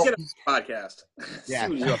 you Small- should get a podcast. Yeah.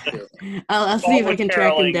 See what he's up to. I'll see if I Smallwood can track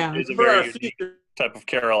him caroling down. is a For our very unique future. type of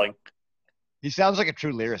caroling. He sounds like a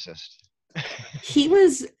true lyricist. He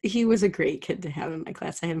was a great kid to have in my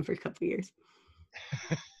class. I had him for a couple years.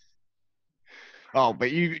 Oh,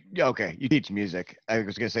 but you teach music. I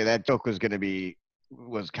was gonna say that joke was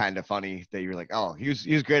kind of funny that you were like, oh, he was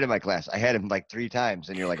great in my class. I had him like 3 times,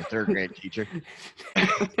 and you're like a 3rd grade teacher.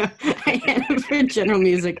 I had him for general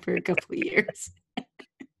music for a couple of years.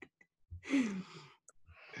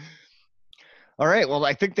 All right, well,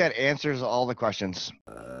 I think that answers all the questions.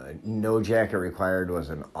 No Jacket Required was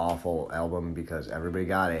an awful album because everybody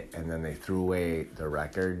got it, and then they threw away the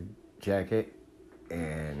record jacket,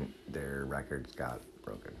 and their records got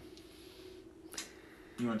broken.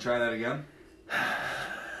 You want to try that again?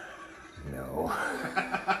 No.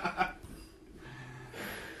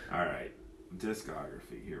 All right.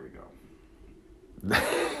 Discography. Here we go.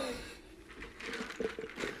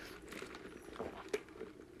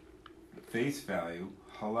 Face value.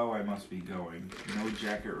 Hello, I must be going. No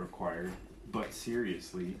jacket required. But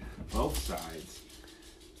seriously, both sides.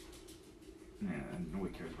 Man,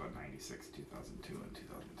 nobody cares about 96, 2002, and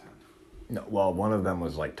 2010. No, well, one of them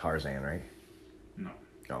was like Tarzan, right? No,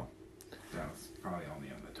 No. that was probably only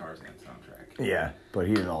on the Tarzan soundtrack. Yeah, but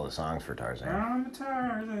he did all the songs for Tarzan. I'm a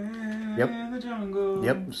Tarzan Yep. in the jungle.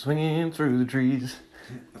 Yep, swinging through the trees.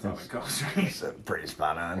 That's how it goes, right? It's pretty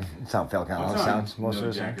spot on. It's how Phil Collins What's on sounds most No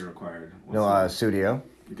of the time. jacket required. What's No, on? Studio.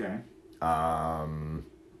 Okay.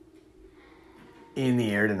 In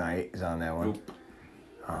the Air Tonight is on that one. Nope.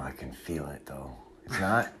 Oh, I can feel it though. It's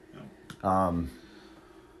not.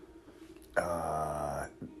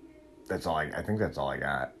 That's all I think that's all I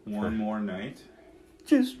got. One more night.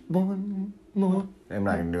 Just one more. I'm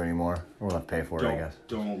not gonna do any more. We'll have to pay for it, I guess.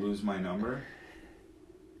 Don't lose my number.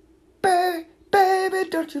 Baby,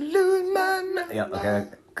 don't you lose my number. Yeah, okay.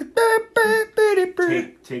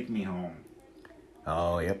 Take me home.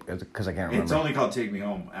 Oh, yep, because I can't remember. It's only called Take Me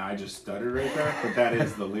Home. And I just stuttered right there, but that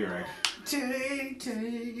is the lyric.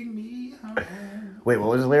 Take me home. Wait, what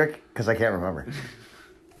was the lyric? Because I can't remember.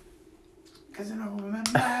 Because I don't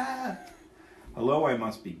remember. Hello, I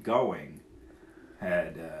must be going.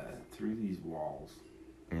 Had through these walls.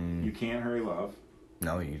 You can't hurry, love.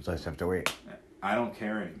 No, you just have to wait. I don't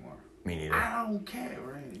care anymore. Me neither. I don't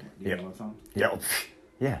care anymore. You Yep. know that song? Yep.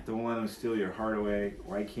 Yeah. Don't let them steal your heart away.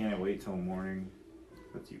 Why can't I wait till morning?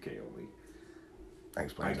 That's UK only. I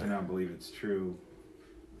Explains it. cannot believe it's true.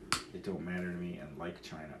 It don't matter to me, and like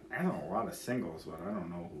China. I know a lot of singles, but I don't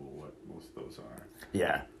know what most of those are.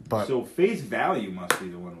 Yeah, but So Face Value must be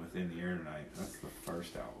the one within the air tonight. That's the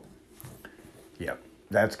first album. yep,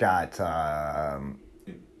 that's got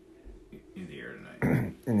In the air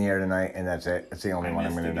tonight. In the Air Tonight, and that's it. That's the only I one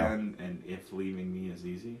I'm Missed gonna know. Again and If Leaving Me Is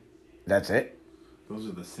Easy. That's it. Those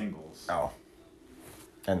are the singles. Oh,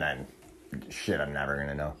 and then shit, I'm never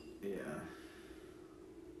gonna know. Yeah.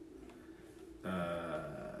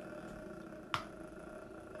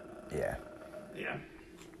 Yeah, Yeah.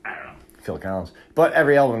 I don't know. Phil Collins. But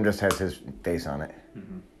every album just has his face on it.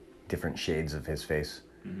 Different shades of his face.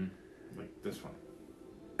 Like this one.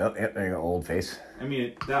 Oh, yep, there you go, old face. I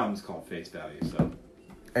mean, that album's called Face Value, so.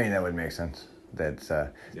 I mean, that would make sense.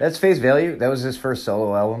 That's Face Value. That was his first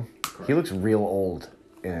solo album. Correct. He looks real old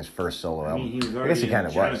in his first solo I album. mean, he was I guess already he kind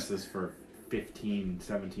in of was. Genesis for 15,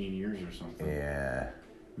 17 years or something. Yeah.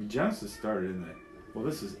 I mean, Genesis started in the. Well,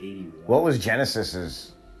 this is 81. What was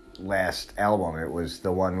Genesis's last album? It was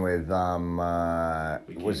the one with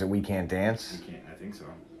was it We Can't Dance? I can't. I think so.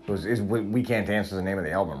 We Can't Dance was the name of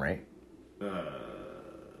the album, right?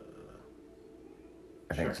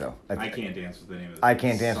 I think Sure. so. I Can't Dance was the name of the I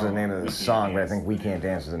Can't Dance was the name of We the Can't song, but I Dance think is We the name Can't of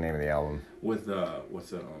Dance was the name of the album. With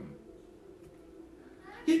what's it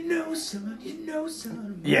You know,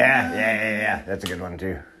 son. Yeah. That's a good one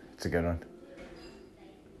too. It's a good one.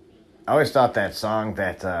 I always thought that song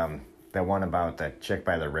that one about that chick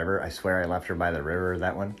by the river. I swear I left her by the river.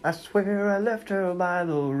 That one. I swear I left her by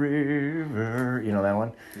the river. You know that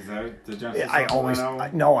one? Is that the Genesis? I song always on that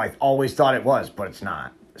album? no. I always thought it was, but it's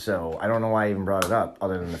not. So I don't know why I even brought it up,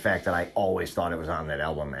 other than the fact that I always thought it was on that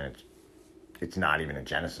album, and it's not even a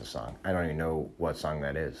Genesis song. I don't even know what song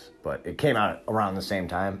that is, but it came out around the same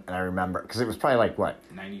time, and I remember because it was probably like what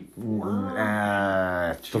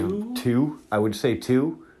 94. two. I would say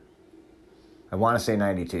 2. I want to say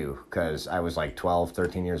 92 because I was like 12,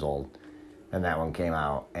 13 years old, and that one came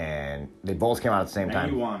out, and they both came out at the same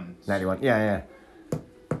time. 91. 91. Yeah.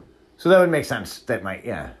 So that would make sense. That might,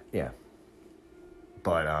 yeah.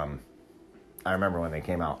 But I remember when they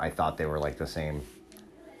came out, I thought they were like the same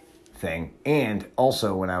thing. And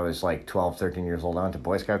also when I was like 12, 13 years old, I went to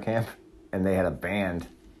Boy Scout camp, and they had a band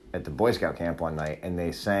at the Boy Scout camp one night, and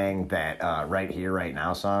they sang that Right Here, Right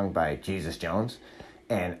Now song by Jesus Jones.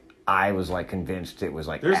 And I was like convinced it was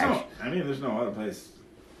like... There's no other place.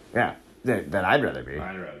 Yeah, that I'd rather be.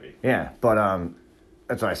 I'd rather be. Yeah, but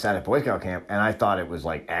that's why I sat at Boy Scout camp, and I thought it was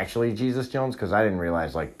like actually Jesus Jones, because I didn't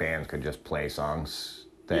realize like bands could just play songs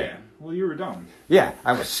that... Yeah, well, you were dumb. Yeah,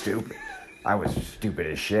 I was stupid. I was stupid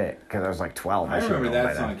as shit, because I was like 12. I remember should've known that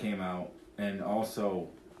by song then. came out, and also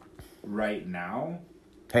Right Now,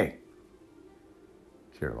 Hey.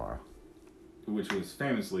 See you tomorrow. which was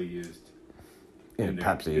famously used In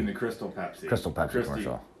Pepsi. in the Crystal Pepsi. Crystal Pepsi Christy-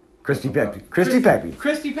 commercial. Christy Crystal Peppy. Christy Peppy.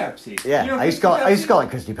 Christy Pepsi. Yeah, You know I used to call Christy it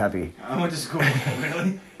Christy Peppy. Pepsi? I went to school with it,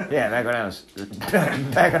 really? Yeah, back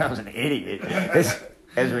when I was an idiot.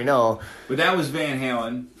 As we know. But that was Van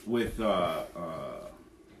Halen with,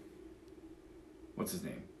 what's his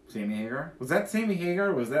name? Sammy Hagar? Was that Sammy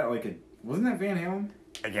Hagar? Was that like wasn't that Van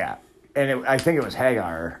Halen? Yeah. And I think it was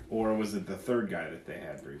Hagar. Or was it the third guy that they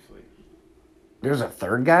had briefly? There was a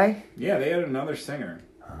third guy? Yeah, they had another singer.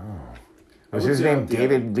 Was I his looked it name up the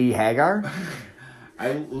David Lee Hagar?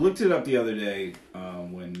 I looked it up the other day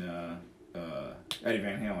when Eddie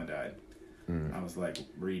Van Halen died. I was like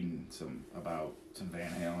reading about some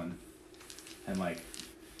Van Halen and like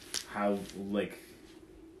how like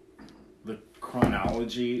the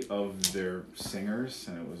chronology of their singers,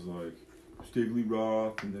 and it was like Stig Lee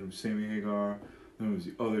Roth, and then it was Sammy Hagar, then it was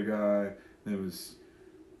the other guy, then it was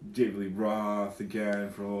David Lee Roth again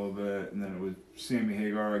for a little bit, and then it was Sammy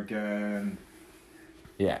Hagar again.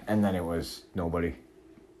 Yeah, and then it was nobody.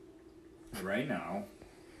 Right Now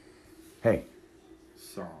Hey,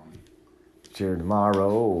 song. cheer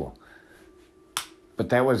tomorrow. But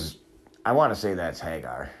that was, I want to say that's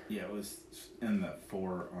Hagar. Yeah, it was in the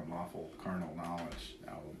For Unlawful Carnal Knowledge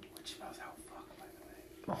album, which was out fuck, by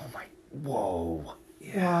the way. Oh my, whoa.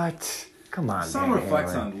 What? Come on, The song Van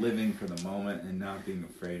reflects Halen. on living for the moment and not being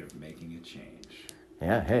afraid of making a change.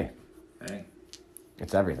 Yeah, hey, Hey,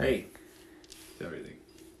 it's everything. hey, it's everything.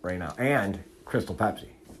 Right now. And Crystal Pepsi.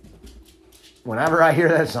 Whenever I hear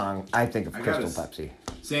that song, I think of I Crystal gotta Pepsi.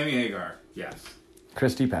 Sammy Hagar, yes.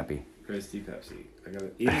 Christy Peppy. Christy Pepsi. I got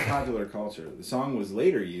it. In popular culture, the song was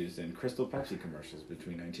later used in Crystal Pepsi commercials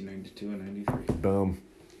between 1992 and 93. Boom.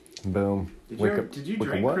 Boom. Did you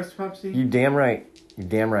drink what? Crystal Pepsi? You damn right. You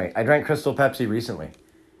damn right. I drank Crystal Pepsi recently.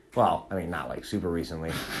 Well, I mean, not like super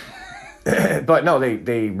recently. But no,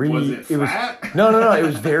 they Was it flat? No. It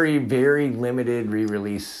was very, very limited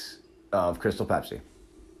re-release of Crystal Pepsi.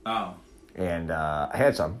 Oh, And I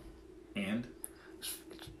had some. and?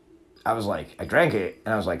 I was like, I drank it,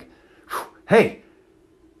 and I was like, hey,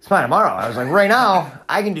 it's fine tomorrow. I was like, right now,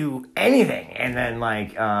 I can do anything. And then,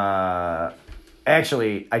 like,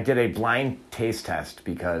 actually, I did a blind taste test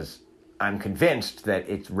because I'm convinced that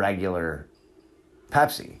it's regular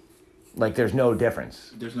Pepsi. Like, there's no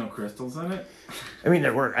difference. There's no crystals in it? I mean,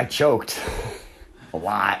 I choked a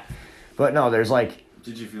lot. But no, there's like,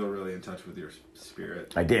 Did you feel really in touch with your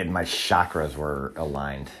spirit? I did. My chakras were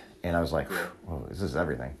aligned. And I was like, Cool. whoa, this is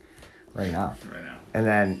everything right now. Right now. And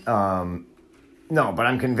then, no, but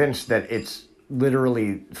I'm convinced that it's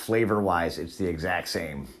literally flavor-wise, it's the exact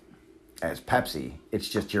same as Pepsi. It's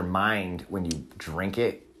just your mind, when you drink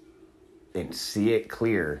it and see it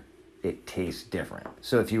clear, it tastes different.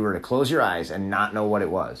 So if you were to close your eyes and not know what it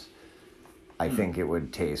was, I think it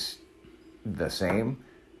would taste the same.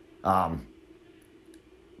 But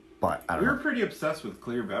I don't We were know. pretty obsessed with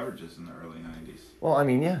clear beverages in the early 90s. Well, I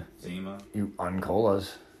mean, yeah, Zima. you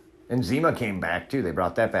Uncolas. And Zima came back, too. They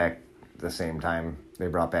brought that back the same time they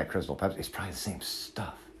brought back Crystal Pepsi. It's probably the same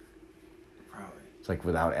stuff. Probably. It's like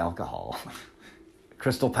without alcohol.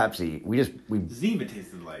 Crystal Pepsi, we Zima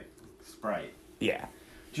tasted like Sprite. yeah.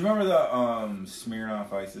 Do you remember the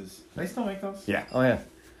Smirnoff Ices? They still make those? Yeah. Oh, yeah.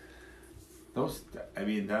 Those, I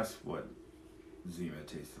mean, that's what Zima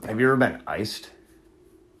tasted like. Have you ever been iced?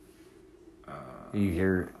 You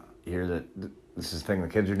hear that this is the thing the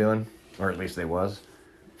kids are doing? Or at least they was.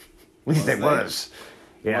 At least they was.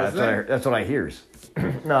 Yeah, Was that's what I hears.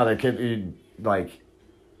 No, their kid,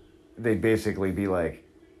 they'd basically be like,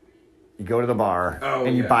 you go to the bar,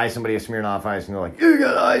 and you buy somebody a Smirnoff Ice, and they're like, you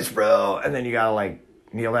got ice, bro! And then you gotta, like,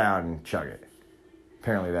 kneel down and chug it.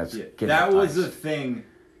 Apparently that's getting that was ice. a thing,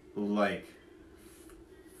 like,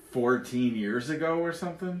 14 years ago or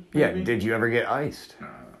something? Yeah, maybe? did you ever get iced? Man,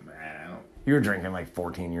 I don't... You were drinking like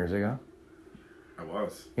 14 years ago? I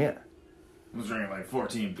was. Yeah. I was drinking like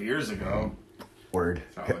 14 beers ago. Word.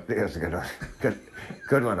 Solid. That's a good one.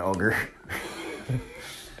 Good one, Ogre.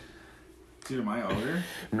 Dude, am I Ogre?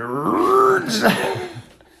 Nerds!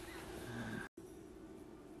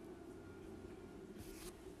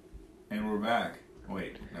 And we're back.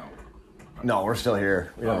 Wait, no. No, we're still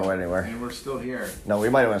here. We don't go anywhere. And we're still here. No, we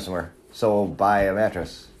might have went somewhere. So buy a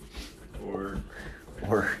mattress. Or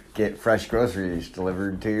Get fresh groceries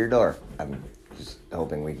delivered to your door. I'm just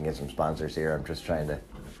hoping we can get some sponsors here. I'm just trying to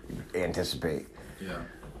anticipate.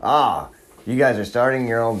 yeah. You guys are starting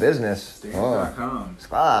your own business. Stamps.com.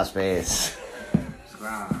 Squarespace.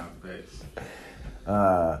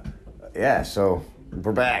 Squarespace. Yeah, so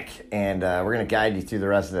we're back, and we're going to guide you through the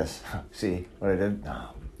rest of this. See what I did?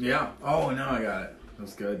 Oh. Yeah. Oh, no, I got it. That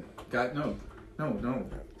was good. No.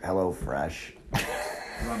 Hello, Fresh.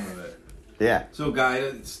 Run with it. Yeah. So guide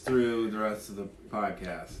us through the rest of the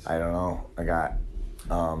podcast. I don't know. I got,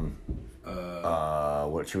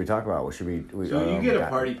 what should we talk about? What should we So you get a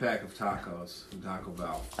party pack of tacos from Taco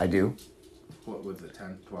Bell. I do. What was it,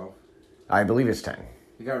 10, 12? I believe it's 10.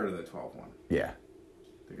 They got rid of the 12 one. Yeah.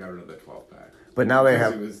 They got rid of the 12 pack. But now they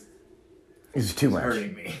Because have... It's too much.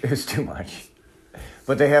 hurting me. It's too much.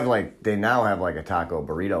 But they now have like a taco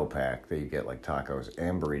burrito pack that you get like tacos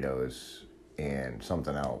and burritos and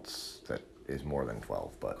something else that is more than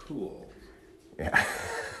 12, but Cool. yeah.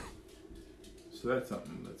 So that's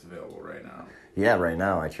something that's available right now. Yeah, right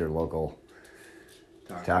now at your local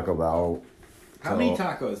Taco Bell. How many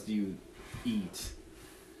tacos do you eat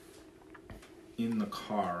in the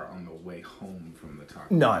car on the way home from the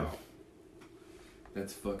Taco None. Bell?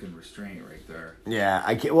 That's fucking restraint right there. Yeah,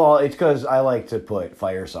 I can't. Well, it's because I like to put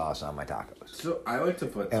fire sauce on my tacos, So I like to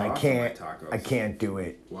put and sauce I can't. on my tacos I can't do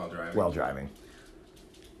it while driving. driving.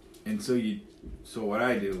 And so what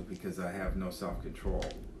I do, because I have no self-control,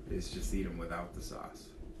 is just eat them without the sauce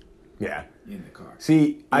Yeah. in the car.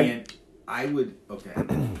 See, I would okay.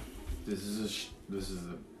 This is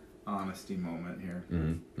an honesty moment here.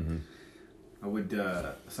 Mm-hmm. I would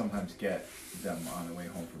sometimes get them on the way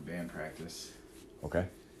home from band practice, Okay.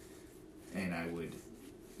 and I would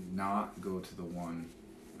not go to the one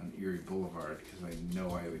on Erie Boulevard because I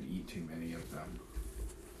know I would eat too many of them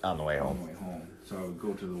On the way on home. the way home. So I would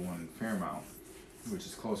go to the one in Fairmount, which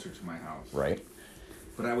is closer to my house. Right.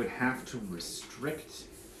 But I would have to restrict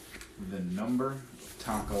the number of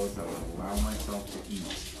tacos that I would allow myself to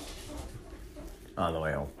eat On the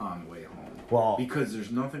way home. on the way home. Well- because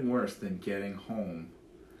there's nothing worse than getting home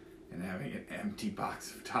and having an empty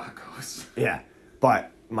box of tacos. Yeah.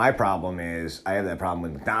 But my problem is I have that problem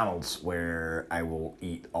with McDonald's where I will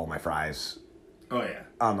eat all my fries Oh yeah,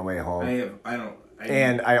 on the way home.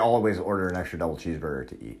 and I always order an extra double cheeseburger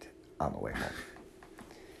to eat on the way home.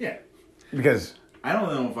 yeah, Because, I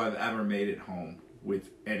don't know if I've ever made it home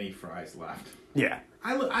with any fries left. yeah,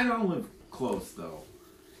 I don't live close though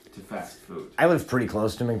to fast food. I live pretty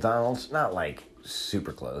close to McDonald's. Not like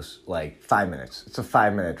super close, like 5 minutes. It's a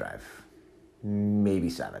 5-minute drive, maybe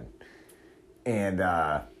 7. And,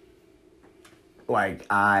 like,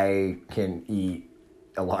 I can eat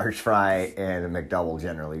a large fry and a McDouble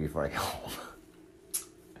generally before I go home.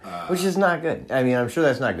 Which is not good. I mean, I'm sure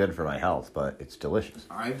that's not good for my health, but it's delicious.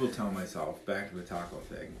 I will tell myself, back to the taco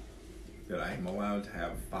thing, that I am allowed to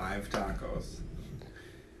have 5 tacos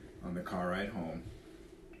on the car ride home.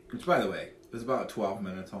 Which, by the way, is about 12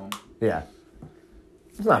 minutes home. Yeah.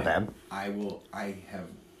 It's not bad. I have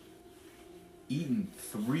eaten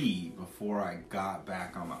 3 before I got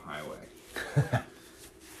back on the highway.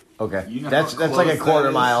 Okay. You know that's how like a close quarter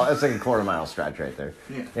that mile. is? That's like a quarter mile stretch right there.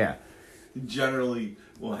 Yeah. Yeah. Generally,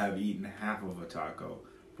 will have eaten half of a taco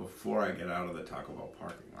before I get out of the Taco Bell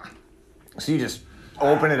parking lot. So you just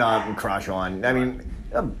open it up and crush one. I mean,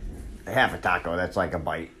 half a taco, that's like a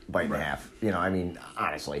bite and a half. You know, I mean,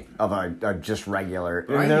 honestly, of a just regular.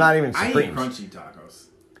 I mean, they're not even I eat Supremes. crunchy tacos.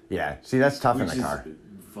 Yeah. See, that's tough Which in the car. is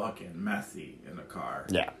fucking messy in the car.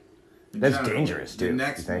 Yeah. In That's general, dangerous, too, The you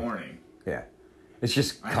next think? morning, Yeah. It's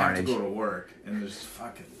just I have carnage. to go to work, and there's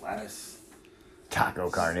fucking lettuce. Taco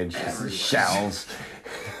carnage. Everywhere. Shells.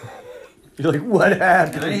 You're like, what And I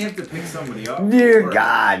happened? have to pick somebody up. Dear for work.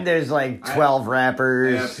 God, there's like 12 I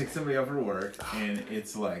wrappers. have to pick somebody up for work, and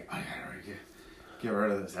it's like, I gotta get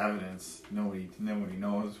rid of this evidence. Nobody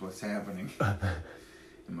knows what's happening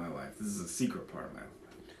in my life. This is a secret part of my life.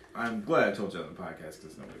 I'm glad I told you on the podcast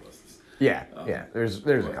because nobody listens. Yeah, yeah. There's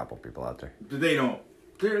a couple people out there. But they don't.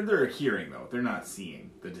 They're hearing though. They're not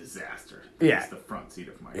seeing the disaster. Yeah. It's the front seat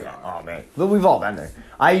of my Yeah. car. Oh man. But we've all been there.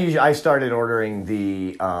 I started ordering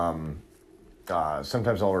the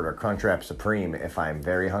sometimes I'll order a Crunchwrap Supreme if I'm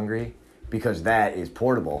very hungry because that is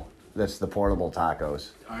portable. That's the portable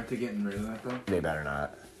tacos. Aren't they getting rid of that though? They better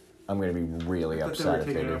not. I'm going to be really I thought upset if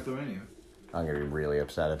they they were taking it do. off the menu. I'm going to be really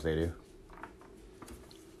upset if they do.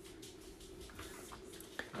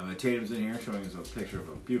 Tatum's in here showing us a picture of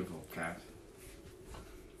a beautiful cat.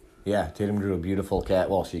 Yeah, Tatum drew a beautiful cat.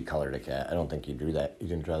 Well, she colored a cat. I don't think you drew that. You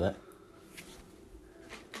didn't draw that?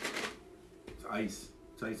 It's ice.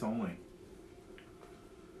 It's ice only.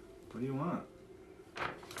 What do you want?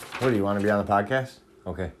 What, do you want to be on the podcast?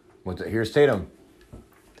 Okay. Here's Tatum.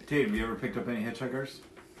 Tatum, you ever picked up any hitchhikers?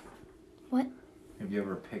 What? Have you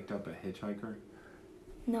ever picked up a hitchhiker?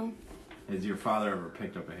 No. Has your father ever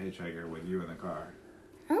picked up a hitchhiker with you in the car?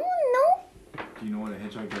 I don't know. Do you know what a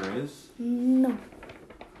hitchhiker is? No.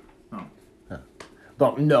 Oh.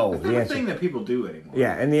 Well, no. It's The not a answer. thing that people do anymore.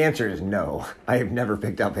 Yeah, and the answer is no. I have never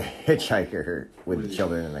picked up a hitchhiker with the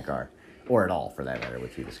children in the car. Or at all, for that matter,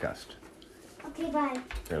 which we discussed Okay, bye.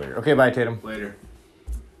 earlier. Okay, bye, Tatum. Later.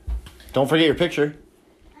 Don't forget your picture.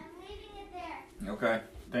 I'm leaving it there. Okay.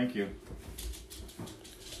 Thank you.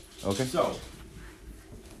 Okay. So,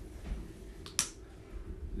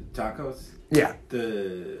 the tacos. Yeah.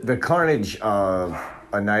 The The carnage of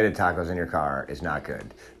a night of tacos in your car is not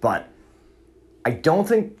good. But I don't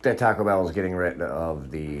think that Taco Bell is getting rid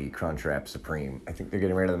of the Crunchwrap Supreme. I think they're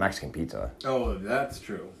getting rid of the Mexican pizza. Oh, that's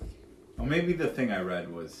true. Well, maybe the thing I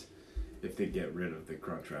read was if they get rid of the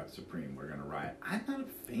Crunchwrap Supreme, we're gonna riot. I'm not a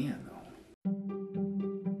fan though.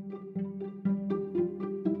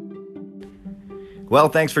 Well,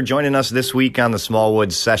 thanks for joining us this week on the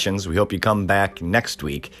Smallwood Sessions. We hope you come back next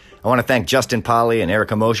week. I want to thank Justin Polly and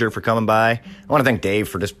Erica Mosher for coming by. I want to thank Dave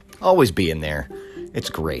for just always being there. It's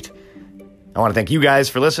great. I want to thank you guys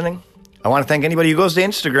for listening. I want to thank anybody who goes to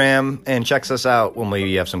Instagram and checks us out when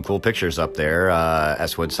we have some cool pictures up there.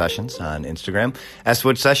 S-Wood Sessions on Instagram,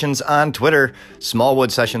 S-Wood Sessions on Twitter,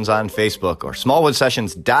 Smallwood Sessions on Facebook, or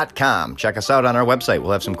smallwoodsessions.com. Check us out on our website.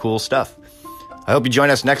 We'll have some cool stuff. I hope you join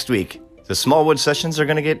us next week. The Smallwood Sessions are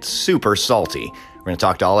going to get super salty. We're going to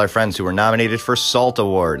talk to all our friends who were nominated for SALT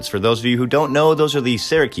Awards. For those of you who don't know, those are the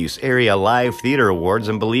Syracuse Area Live Theater Awards.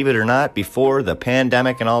 And believe it or not, before the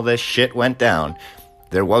pandemic and all this shit went down,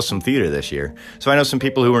 there was some theater this year. So I know some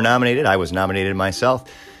people who were nominated. I was nominated myself.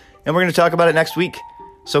 And we're going to talk about it next week.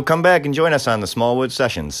 So come back and join us on the Smallwood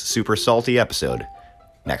Sessions super salty episode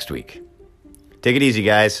next week. Take it easy,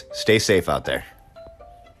 guys. Stay safe out there.